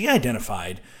 And so she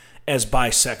identified as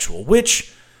bisexual,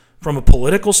 which, from a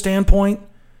political standpoint,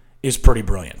 is pretty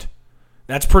brilliant.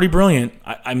 That's pretty brilliant.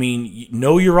 I mean,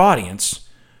 know your audience,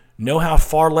 know how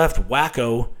far left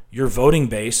wacko your voting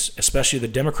base, especially the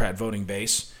Democrat voting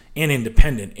base, and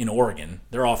independent in Oregon,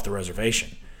 they're off the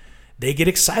reservation. They get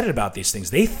excited about these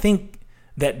things. They think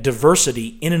that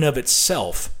diversity in and of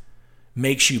itself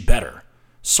makes you better.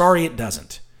 Sorry, it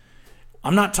doesn't.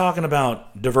 I'm not talking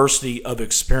about diversity of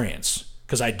experience,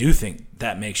 because I do think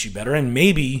that makes you better. And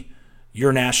maybe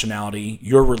your nationality,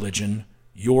 your religion,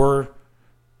 your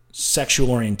sexual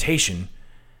orientation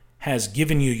has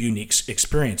given you unique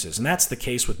experiences. And that's the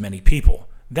case with many people.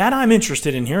 That I'm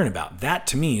interested in hearing about. That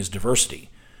to me is diversity.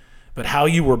 But how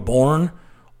you were born,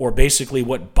 or basically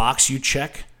what box you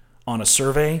check on a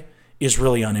survey, is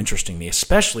really uninteresting to me,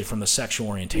 especially from the sexual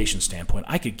orientation standpoint.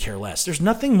 I could care less. There's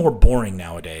nothing more boring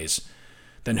nowadays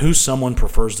than who someone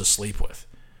prefers to sleep with.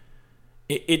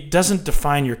 It doesn't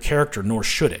define your character, nor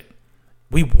should it.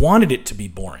 We wanted it to be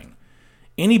boring.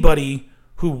 Anybody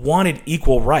who wanted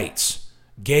equal rights,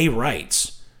 gay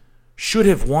rights, should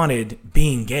have wanted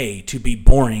being gay to be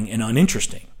boring and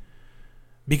uninteresting.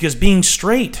 Because being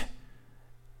straight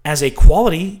as a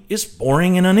quality is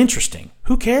boring and uninteresting.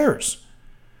 Who cares?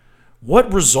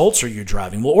 What results are you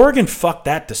driving? Well, Oregon fucked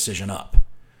that decision up.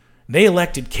 They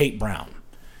elected Kate Brown.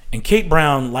 And Kate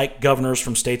Brown, like governors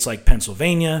from states like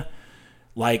Pennsylvania,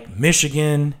 like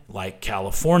Michigan, like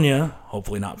California,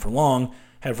 hopefully not for long,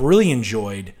 have really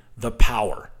enjoyed the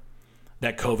power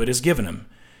that COVID has given them.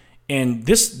 And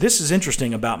this is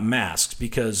interesting about masks,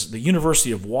 because the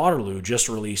University of Waterloo just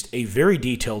released a very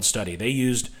detailed study. They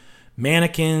used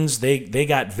mannequins. They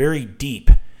got very deep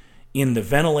in the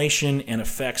ventilation and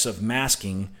effects of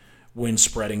masking when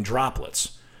spreading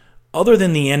droplets. Other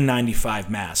than the N95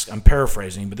 mask, I'm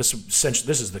paraphrasing, but this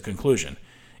is the conclusion.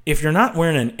 If you're not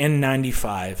wearing an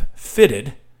N95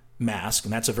 fitted mask,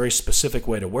 and that's a very specific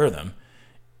way to wear them,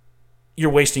 you're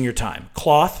wasting your time.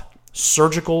 Cloth,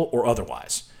 surgical, or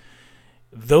otherwise.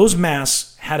 Those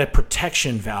masks had a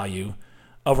protection value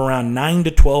of around 9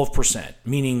 to 12%,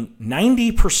 meaning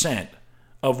 90%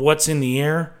 of what's in the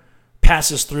air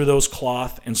passes through those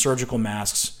cloth and surgical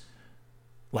masks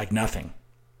like nothing.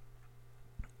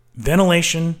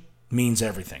 Ventilation means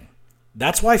everything.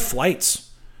 That's why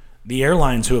flights, the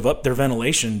airlines who have upped their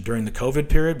ventilation during the COVID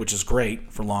period, which is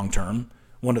great for long term,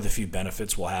 one of the few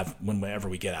benefits we'll have whenever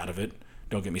we get out of it.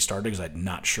 Don't get me started, because I'm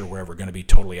not sure where we're going to be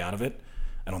totally out of it.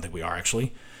 I don't think we are,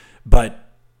 actually.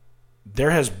 But there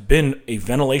has been a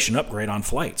ventilation upgrade on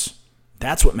flights.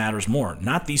 That's what matters more,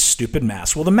 not these stupid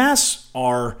masks. Well, the masks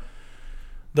are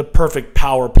the perfect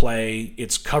power play.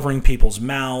 It's covering people's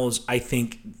mouths. I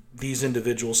think these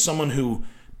individuals, someone who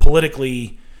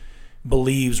politically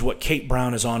believes what Kate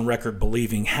Brown is on record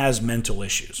believing, has mental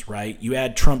issues, right? You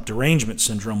add Trump derangement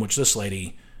syndrome, which this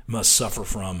lady must suffer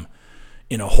from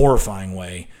in a horrifying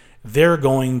way. They're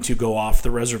going to go off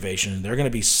the reservation. They're going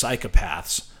to be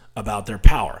psychopaths about their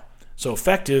power. So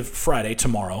effective Friday,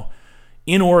 tomorrow,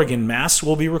 in Oregon, masks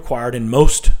will be required in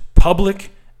most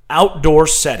public outdoor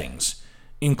settings,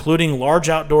 including large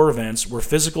outdoor events where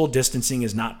physical distancing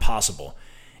is not possible.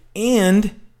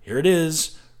 And, here it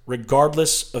is,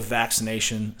 regardless of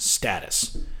vaccination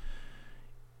status.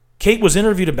 Kate was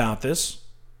interviewed about this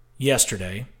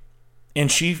yesterday,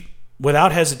 and she,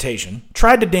 without hesitation,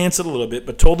 tried to dance it a little bit,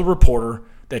 but told the reporter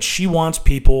that she wants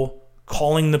people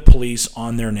calling the police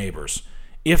on their neighbors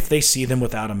if they see them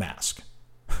without a mask.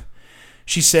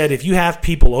 She said, if you have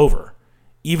people over,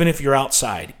 even if you're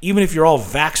outside, even if you're all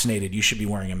vaccinated, you should be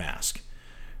wearing a mask.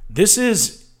 This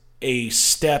is a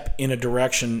step in a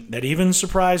direction that even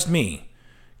surprised me.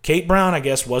 Kate Brown, I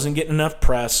guess, wasn't getting enough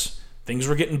press. Things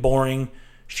were getting boring.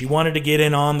 She wanted to get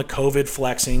in on the COVID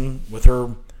flexing with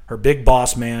her big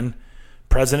boss man,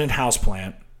 President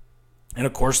Houseplant. And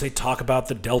of course, they talk about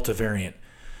the Delta variant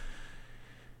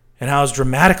and how it's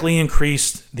dramatically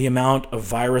increased the amount of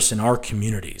virus in our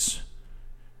communities.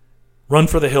 Run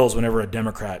for the hills whenever a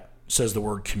Democrat says the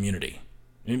word community.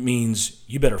 It means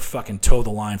you better fucking toe the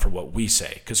line for what we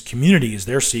say, because community is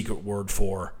their secret word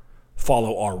for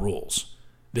follow our rules.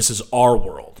 This is our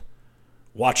world.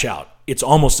 Watch out. It's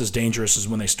almost as dangerous as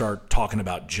when they start talking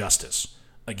about justice.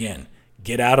 Again,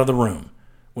 get out of the room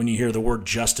when you hear the word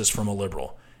justice from a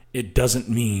liberal. It doesn't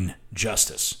mean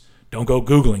justice. Don't go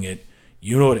Googling it.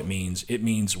 You know what it means. It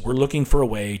means we're looking for a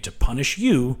way to punish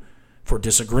you for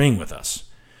disagreeing with us.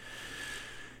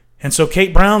 And so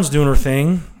Kate Brown's doing her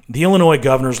thing. The Illinois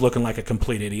governor's looking like a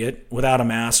complete idiot, without a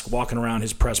mask, walking around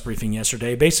his press briefing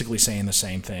yesterday, basically saying the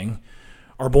same thing.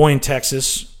 Our boy in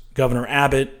Texas, Governor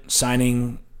Abbott,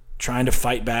 trying to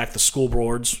fight back the school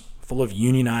boards full of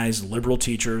unionized liberal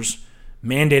teachers,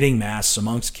 mandating masks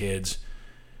amongst kids.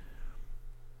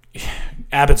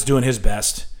 Abbott's doing his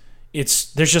best.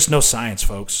 There's just no science,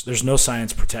 folks. There's no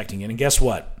science protecting it. And guess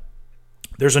what?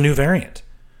 There's a new variant.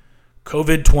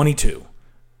 COVID-22.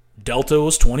 Delta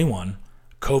was 21.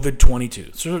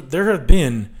 COVID-22. So there have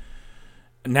been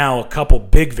now a couple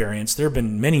big variants. There have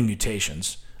been many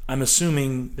mutations. I'm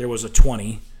assuming there was a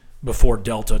 20 before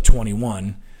Delta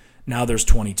 21. Now there's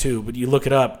 22. But you look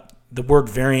it up, the word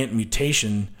variant and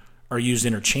mutation are used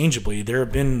interchangeably. There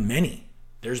have been many.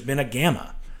 There's been a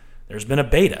gamma. There's been a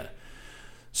beta.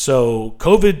 So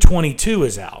COVID-22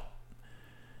 is out.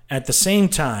 At the same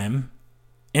time,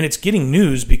 and it's getting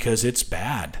news because it's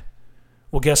bad.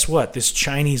 Well, guess what? This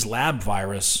Chinese lab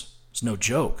virus is no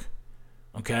joke.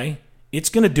 Okay? It's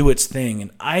going to do its thing.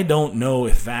 And I don't know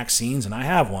if vaccines, and I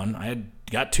have one,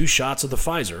 got 2 shots of the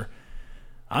Pfizer.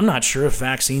 I'm not sure if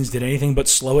vaccines did anything but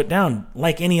slow it down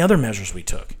like any other measures we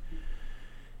took.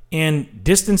 And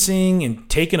distancing and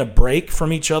taking a break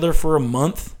from each other for a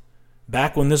month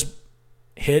back when this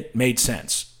hit made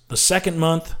sense. The second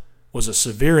month was a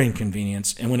severe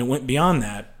inconvenience, and when it went beyond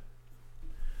that,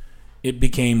 it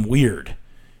became weird,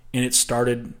 and it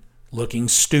started looking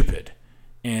stupid.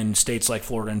 And states like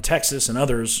Florida and Texas and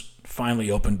others finally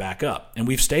opened back up, and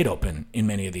we've stayed open in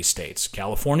many of these states.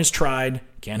 California's tried,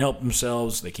 can't help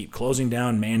themselves. They keep closing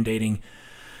down, mandating.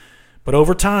 But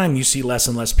over time, you see less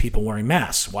and less people wearing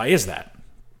masks. Why is that?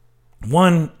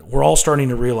 One, we're all starting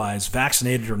to realize,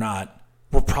 vaccinated or not,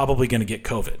 we're probably going to get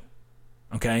COVID.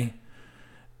 Okay?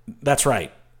 That's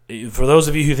right. For those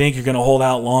of you who think you're going to hold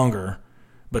out longer,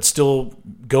 but still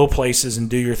go places and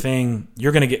do your thing,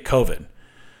 you're going to get COVID.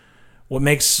 What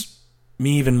makes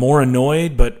me even more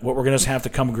annoyed, but what we're going to have to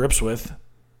come to grips with,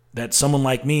 that someone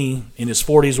like me in his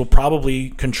 40s will probably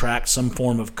contract some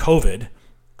form of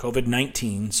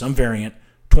COVID-19, some variant,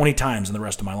 20 times in the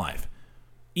rest of my life.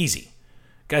 Easy.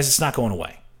 Guys, it's not going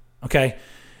away. Okay?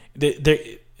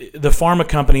 The pharma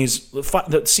companies, the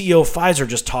CEO of Pfizer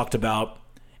just talked about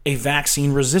a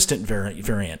vaccine-resistant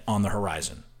variant on the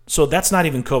horizon. So that's not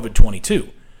even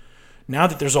COVID-22. Now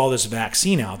that there's all this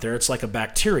vaccine out there, it's like a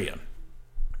bacteria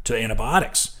to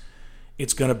antibiotics.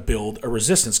 It's going to build a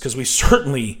resistance because we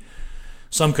certainly,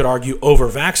 some could argue,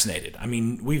 over-vaccinated. I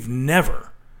mean, we've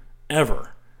never,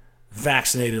 ever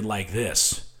vaccinated like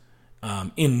this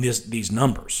in these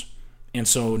numbers. And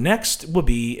so next will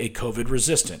be a COVID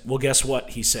resistant. Well, guess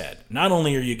what he said? Not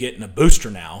only are you getting a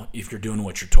booster now, if you're doing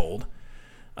what you're told,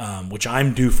 which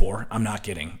I'm due for, I'm not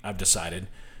getting, I've decided.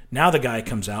 Now the guy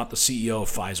comes out, the CEO of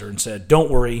Pfizer, and said,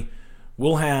 don't worry,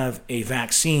 we'll have a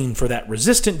vaccine for that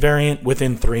resistant variant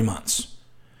within 3 months.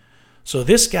 So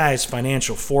this guy's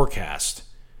financial forecast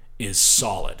is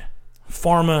solid.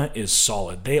 Pharma is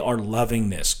solid. They are loving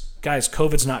this. Guys,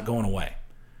 COVID's not going away.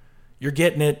 You're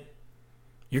getting it.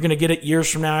 You're going to get it years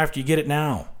from now after you get it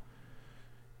now.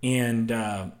 And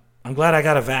I'm glad I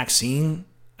got a vaccine.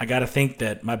 I got to think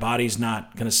that my body's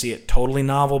not going to see it totally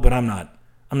novel, but I'm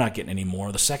not getting any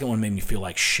more. The second one made me feel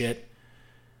like shit.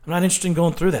 I'm not interested in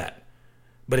going through that.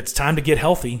 But it's time to get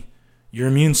healthy. Your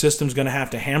immune system's going to have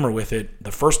to hammer with it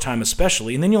the first time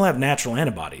especially, and then you'll have natural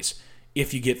antibodies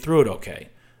if you get through it okay.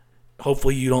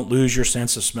 Hopefully you don't lose your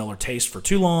sense of smell or taste for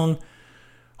too long.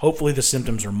 Hopefully the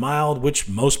symptoms are mild, which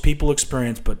most people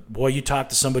experience, but boy, you talk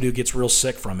to somebody who gets real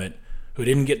sick from it, who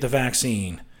didn't get the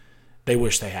vaccine, they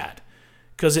wish they had.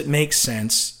 Because it makes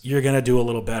sense. You're going to do a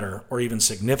little better or even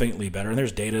significantly better, and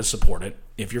there's data to support it,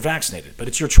 if you're vaccinated. But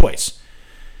it's your choice.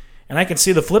 And I can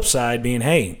see the flip side being,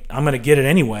 hey, I'm going to get it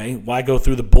anyway. Why go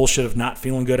through the bullshit of not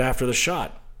feeling good after the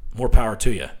shot? More power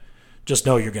to you. Just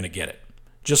know you're going to get it.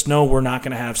 Just know we're not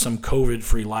going to have some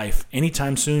COVID-free life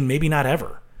anytime soon, maybe not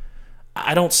ever.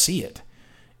 I don't see it.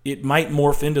 It might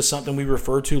morph into something we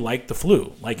refer to like the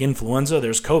flu. Like influenza,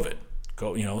 there's COVID,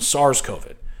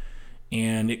 SARS-CoV.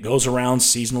 And it goes around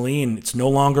seasonally, and it's no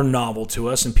longer novel to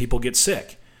us, and people get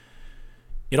sick.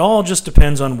 It all just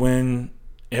depends on when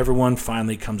everyone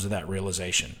finally comes to that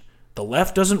realization. The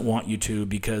left doesn't want you to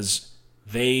because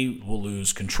they will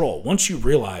lose control. Once you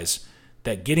realize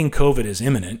that getting COVID is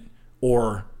imminent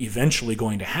or eventually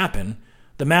going to happen,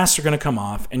 the masks are going to come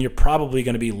off, and you're probably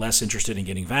going to be less interested in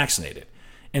getting vaccinated.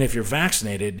 And if you're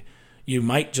vaccinated, you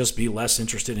might just be less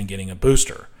interested in getting a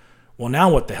booster. Well, now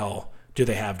what the hell do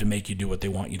they have to make you do what they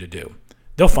want you to do?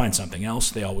 They'll find something else.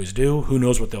 They always do. Who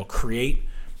knows what they'll create?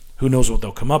 Who knows what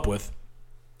they'll come up with?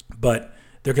 But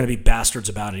they're going to be bastards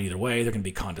about it either way. They're going to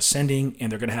be condescending,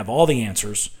 and they're going to have all the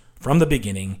answers from the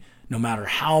beginning. No matter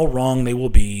how wrong they will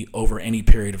be over any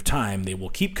period of time, they will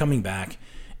keep coming back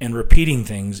and repeating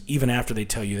things even after they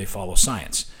tell you they follow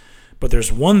science. But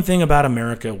there's one thing about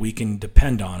America we can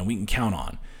depend on and we can count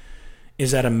on,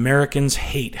 is that Americans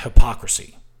hate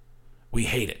hypocrisy. We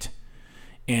hate it.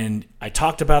 And I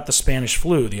talked about the Spanish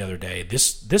flu the other day.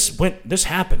 This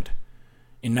happened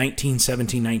in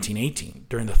 1917, 1918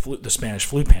 during the Spanish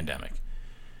flu pandemic.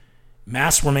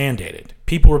 Masks were mandated.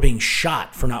 People were being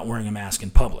shot for not wearing a mask in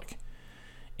public.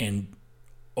 And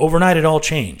overnight it all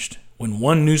changed when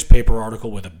one newspaper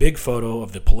article with a big photo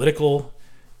of the political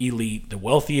elite, the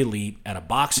wealthy elite, at a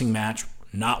boxing match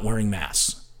not wearing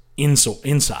masks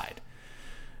inside.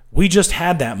 We just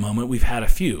had that moment. We've had a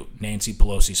few. Nancy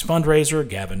Pelosi's fundraiser,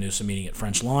 Gavin Newsom meeting at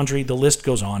French Laundry. The list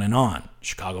goes on and on.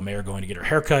 Chicago mayor going to get her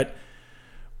haircut.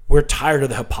 We're tired of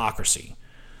the hypocrisy.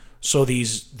 So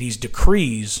these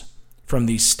decrees from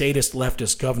these statist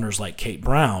leftist governors like Kate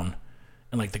Brown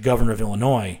and like the governor of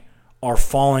Illinois are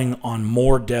falling on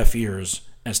more deaf ears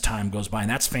as time goes by. And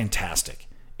that's fantastic.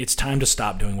 It's time to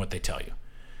stop doing what they tell you.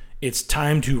 It's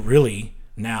time to really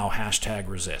now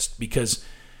 #resist, because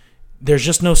there's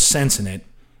just no sense in it.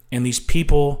 And these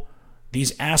people,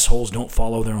 these assholes don't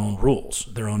follow their own rules,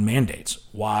 their own mandates.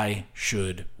 Why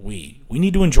should we? We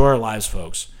need to enjoy our lives,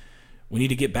 folks. We need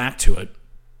to get back to it.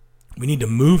 We need to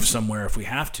move somewhere if we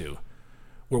have to,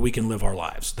 where we can live our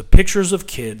lives. The pictures of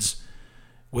kids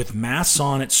with masks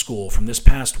on at school from this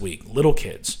past week, little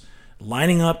kids,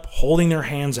 lining up, holding their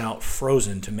hands out,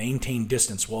 frozen to maintain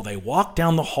distance while they walk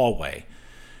down the hallway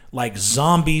like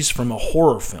zombies from a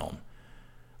horror film,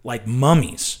 like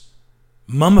mummies.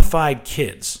 Mummified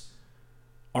kids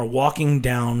are walking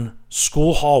down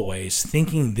school hallways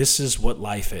thinking this is what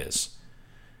life is.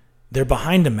 They're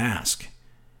behind a mask.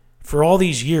 For all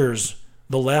these years,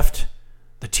 the left,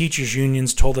 the teachers'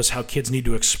 unions told us how kids need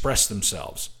to express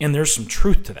themselves. And there's some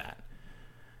truth to that.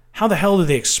 How the hell do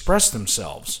they express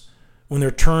themselves when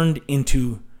they're turned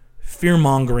into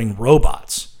fear-mongering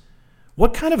robots?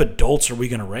 What kind of adults are we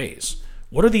going to raise?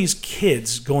 What are these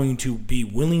kids going to be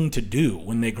willing to do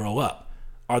when they grow up?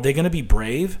 Are they going to be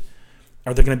brave?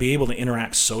 Are they going to be able to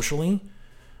interact socially?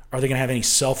 Are they going to have any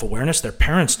self-awareness? Their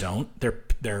parents don't.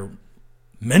 Their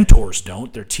mentors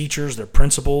don't. Their teachers, their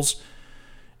principals.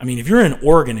 I mean, if you're in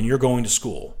Oregon and you're going to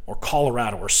school, or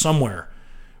Colorado, or somewhere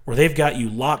where they've got you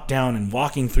locked down and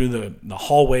walking through the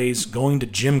hallways, going to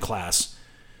gym class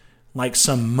like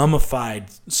some mummified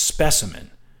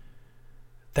specimen,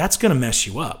 that's going to mess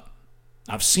you up.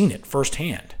 I've seen it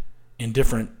firsthand in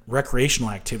different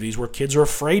recreational activities where kids are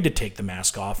afraid to take the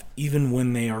mask off even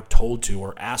when they are told to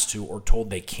or asked to or told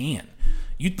they can.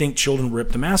 You'd think children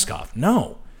rip the mask off.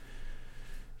 No.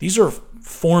 These are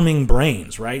forming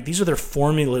brains, right? These are their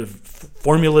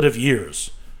formulative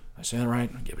years. Did I say that right?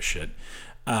 I don't give a shit.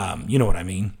 You know what I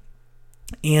mean.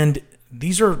 And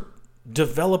these are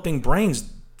developing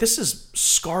brains. This has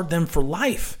scarred them for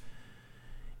life.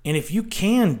 And if you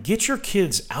can, get your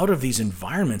kids out of these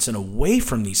environments and away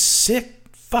from these sick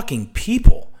fucking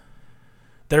people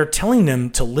that are telling them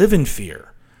to live in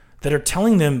fear, that are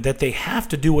telling them that they have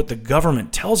to do what the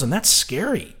government tells them. That's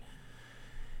scary.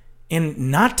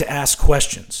 And not to ask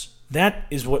questions. That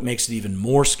is what makes it even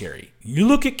more scary. You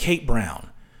look at Kate Brown.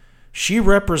 She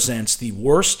represents the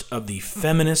worst of the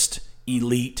feminist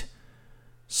elite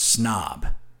snob,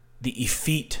 the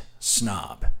effete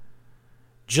snob.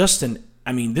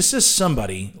 This is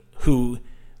somebody who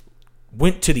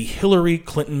went to the Hillary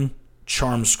Clinton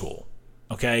charm school,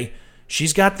 okay?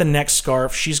 She's got the neck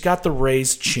scarf. She's got the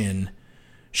raised chin.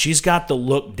 She's got the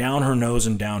look down her nose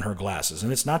and down her glasses.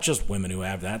 And it's not just women who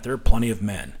have that. There are plenty of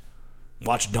men.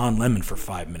 Watch Don Lemon for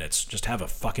 5 minutes. Just have a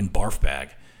fucking barf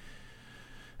bag.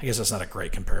 I guess that's not a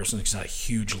great comparison. It's not a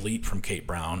huge leap from Kate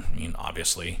Brown. I mean,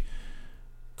 obviously.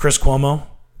 Chris Cuomo,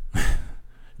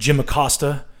 Jim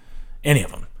Acosta, any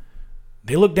of them.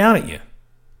 They look down at you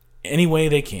any way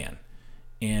they can.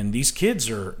 And these kids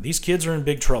are in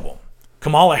big trouble.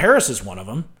 Kamala Harris is one of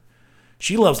them.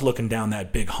 She loves looking down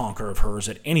that big honker of hers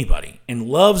at anybody and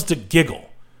loves to giggle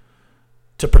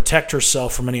to protect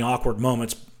herself from any awkward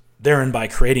moments, therein by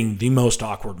creating the most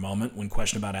awkward moment when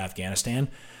questioned about Afghanistan.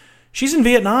 She's in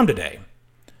Vietnam today.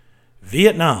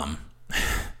 Vietnam.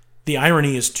 The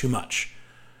irony is too much.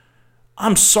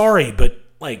 I'm sorry, but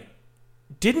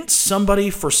didn't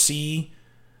somebody foresee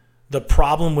the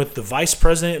problem with the Vice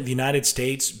President of the United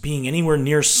States being anywhere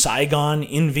near Saigon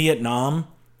in Vietnam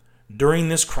during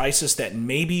this crisis, that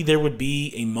maybe there would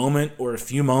be a moment or a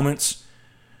few moments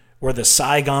where the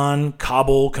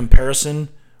Saigon-Kabul comparison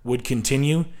would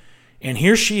continue? And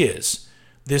here she is,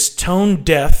 this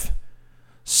tone-deaf,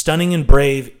 stunning and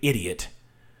brave idiot,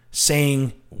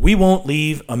 saying, we won't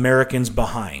leave Americans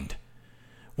behind,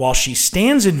 while she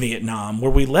stands in Vietnam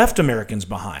where we left Americans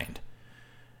behind.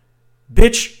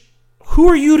 Bitch, who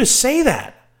are you to say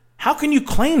that? How can you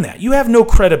claim that? You have no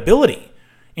credibility.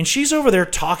 And she's over there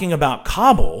talking about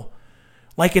Kabul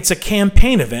like it's a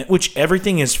campaign event, which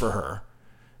everything is for her.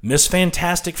 Miss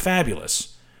Fantastic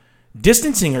Fabulous.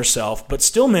 Distancing herself, but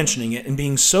still mentioning it and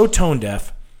being so tone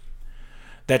deaf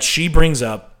that she brings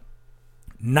up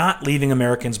not leaving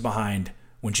Americans behind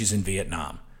when she's in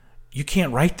Vietnam. You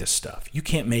can't write this stuff. You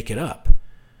can't make it up.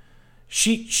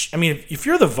 I mean, if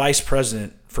you're the vice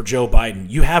president for Joe Biden,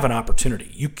 you have an opportunity.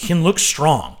 You can look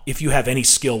strong if you have any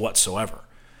skill whatsoever.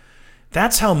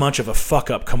 That's how much of a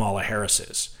fuck up Kamala Harris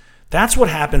is. That's what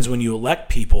happens when you elect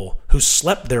people who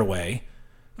slept their way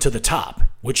to the top,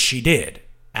 which she did.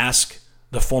 Ask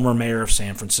the former mayor of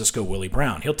San Francisco, Willie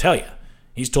Brown. He'll tell you.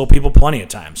 He's told people plenty of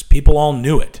times. People all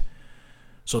knew it.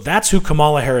 So that's who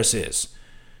Kamala Harris is.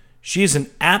 She is an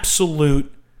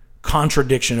absolute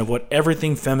contradiction of what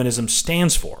everything feminism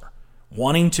stands for,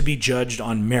 wanting to be judged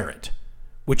on merit,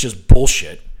 which is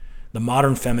bullshit. The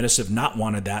modern feminists have not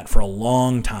wanted that for a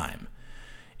long time.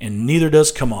 And neither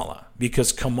does Kamala,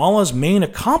 because Kamala's main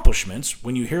accomplishments,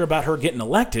 when you hear about her getting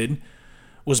elected,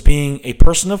 was being a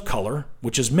person of color,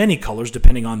 which is many colors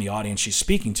depending on the audience she's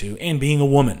speaking to, and being a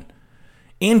woman,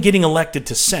 and getting elected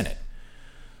to Senate.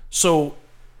 So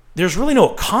there's really no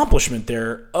accomplishment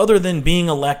there other than being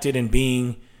elected and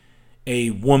being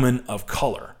a woman of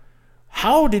color.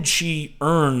 How did she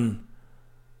earn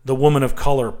the woman of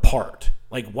color part?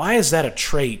 Like, why is that a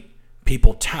trait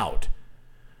people tout?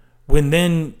 When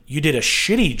then you did a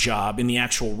shitty job in the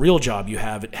actual real job you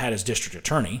had as district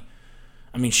attorney.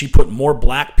 I mean, she put more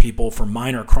black people for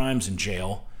minor crimes in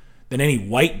jail than any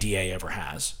white DA ever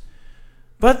has.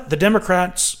 But the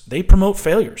Democrats, they promote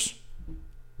failures.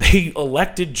 They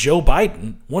elected Joe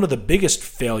Biden, one of the biggest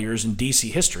failures in D.C.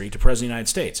 history, to President of the United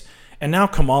States. And now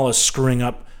Kamala's screwing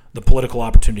up the political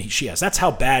opportunity she has. That's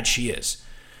how bad she is.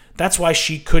 That's why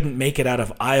she couldn't make it out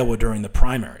of Iowa during the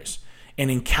primaries. And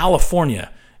in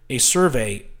California, a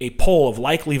survey, a poll of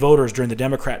likely voters during the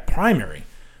Democrat primary,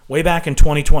 way back in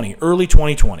 2020, early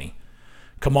 2020,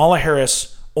 Kamala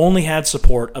Harris only had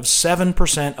support of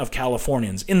 7% of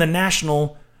Californians in the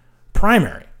national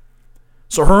primary.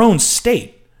 So her own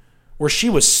state, where she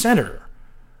was senator,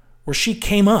 where she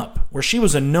came up, where she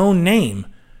was a known name,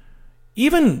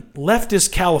 even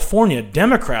leftist California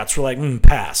Democrats were like,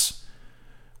 pass.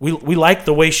 We like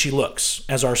the way she looks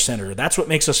as our senator. That's what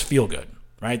makes us feel good,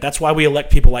 right? That's why we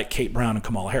elect people like Kate Brown and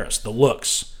Kamala Harris. The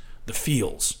looks, the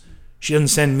feels. She doesn't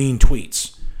send mean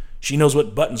tweets. She knows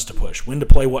what buttons to push, when to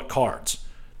play what cards.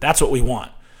 That's what we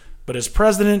want. But as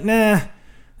president,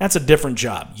 that's a different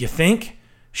job. You think?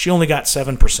 She only got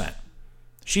 7%.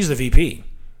 She's the VP.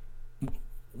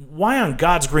 Why on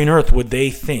God's green earth would the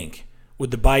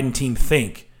Biden team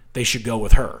think they should go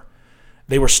with her?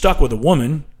 They were stuck with a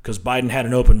woman because Biden had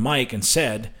an open mic and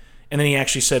then he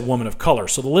actually said woman of color.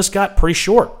 So the list got pretty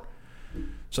short.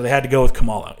 So they had to go with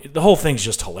Kamala. The whole thing's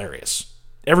just hilarious.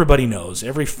 Everybody knows,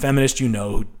 every feminist you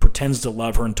know who pretends to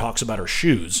love her and talks about her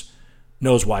shoes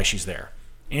knows why she's there.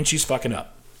 And she's fucking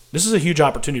up. This is a huge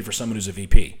opportunity for someone who's a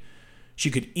VP.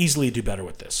 She could easily do better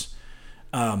with this.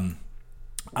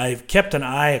 I've kept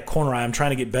a corner eye. I'm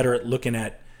trying to get better at looking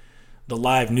at the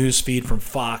live news feed from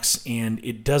Fox, and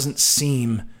it doesn't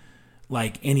seem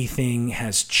like anything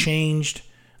has changed.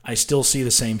 I still see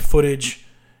the same footage,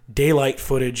 daylight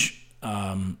footage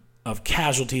of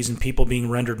casualties and people being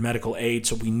rendered medical aid.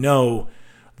 So we know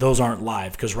those aren't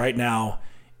live because right now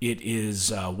it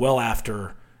is well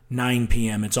after 9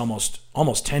 p.m. It's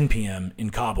almost 10 p.m. in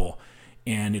Kabul,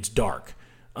 and it's dark.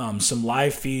 Some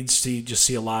live feeds just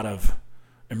see a lot of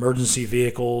emergency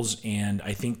vehicles, and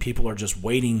I think people are just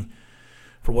waiting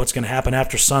for what's going to happen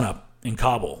after sunup in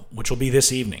Kabul, which will be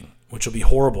this evening, which will be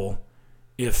horrible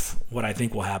if what I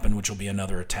think will happen, which will be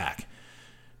another attack.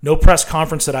 No press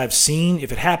conference that I've seen.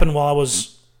 If it happened while I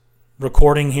was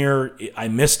recording here, I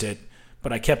missed it,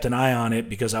 but I kept an eye on it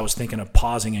because I was thinking of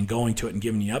pausing and going to it and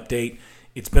giving you an update.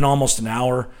 It's been almost an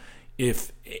hour.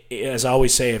 As I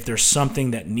always say, if there's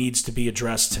something that needs to be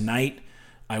addressed tonight,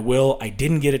 I will. I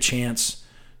didn't get a chance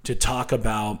to talk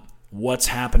about what's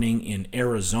happening in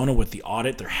Arizona with the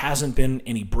audit. There hasn't been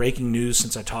any breaking news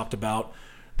since I talked about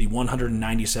the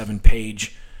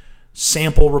 197-page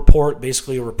sample report,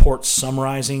 basically a report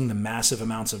summarizing the massive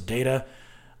amounts of data.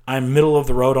 I'm middle of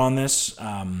the road on this.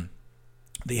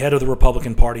 The head of the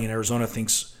Republican Party in Arizona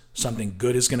thinks something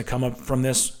good is going to come up from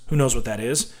this. Who knows what that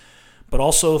is? But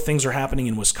also things are happening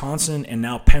in Wisconsin and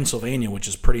now Pennsylvania, which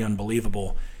is pretty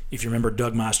unbelievable. If you remember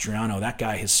Doug Mastriano, that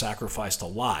guy has sacrificed a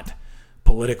lot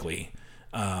politically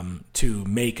to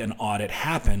make an audit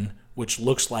happen, which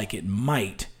looks like it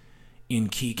might in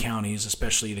key counties,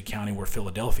 especially the county where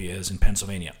Philadelphia is in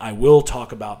Pennsylvania. I will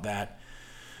talk about that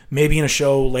maybe in a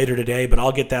show later today, but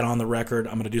I'll get that on the record.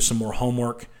 I'm going to do some more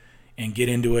homework and get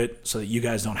into it so that you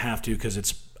guys don't have to, because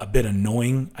it's a bit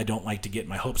annoying. I don't like to get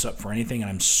my hopes up for anything, and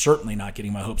I'm certainly not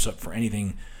getting my hopes up for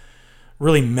anything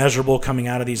really measurable coming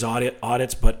out of these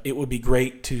audits, but it would be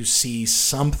great to see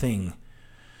something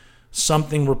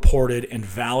reported and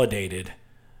validated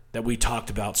that we talked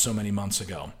about so many months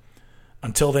ago.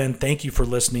 Until then, thank you for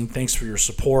listening. Thanks for your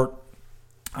support.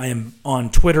 I am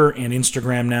on Twitter and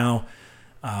Instagram now.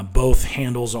 Both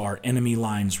handles are Enemy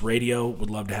Lines Radio. Would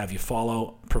love to have you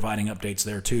follow, providing updates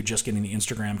there too, just getting the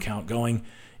Instagram account going,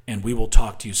 and we will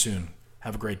talk to you soon.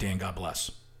 Have a great day and God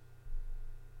bless.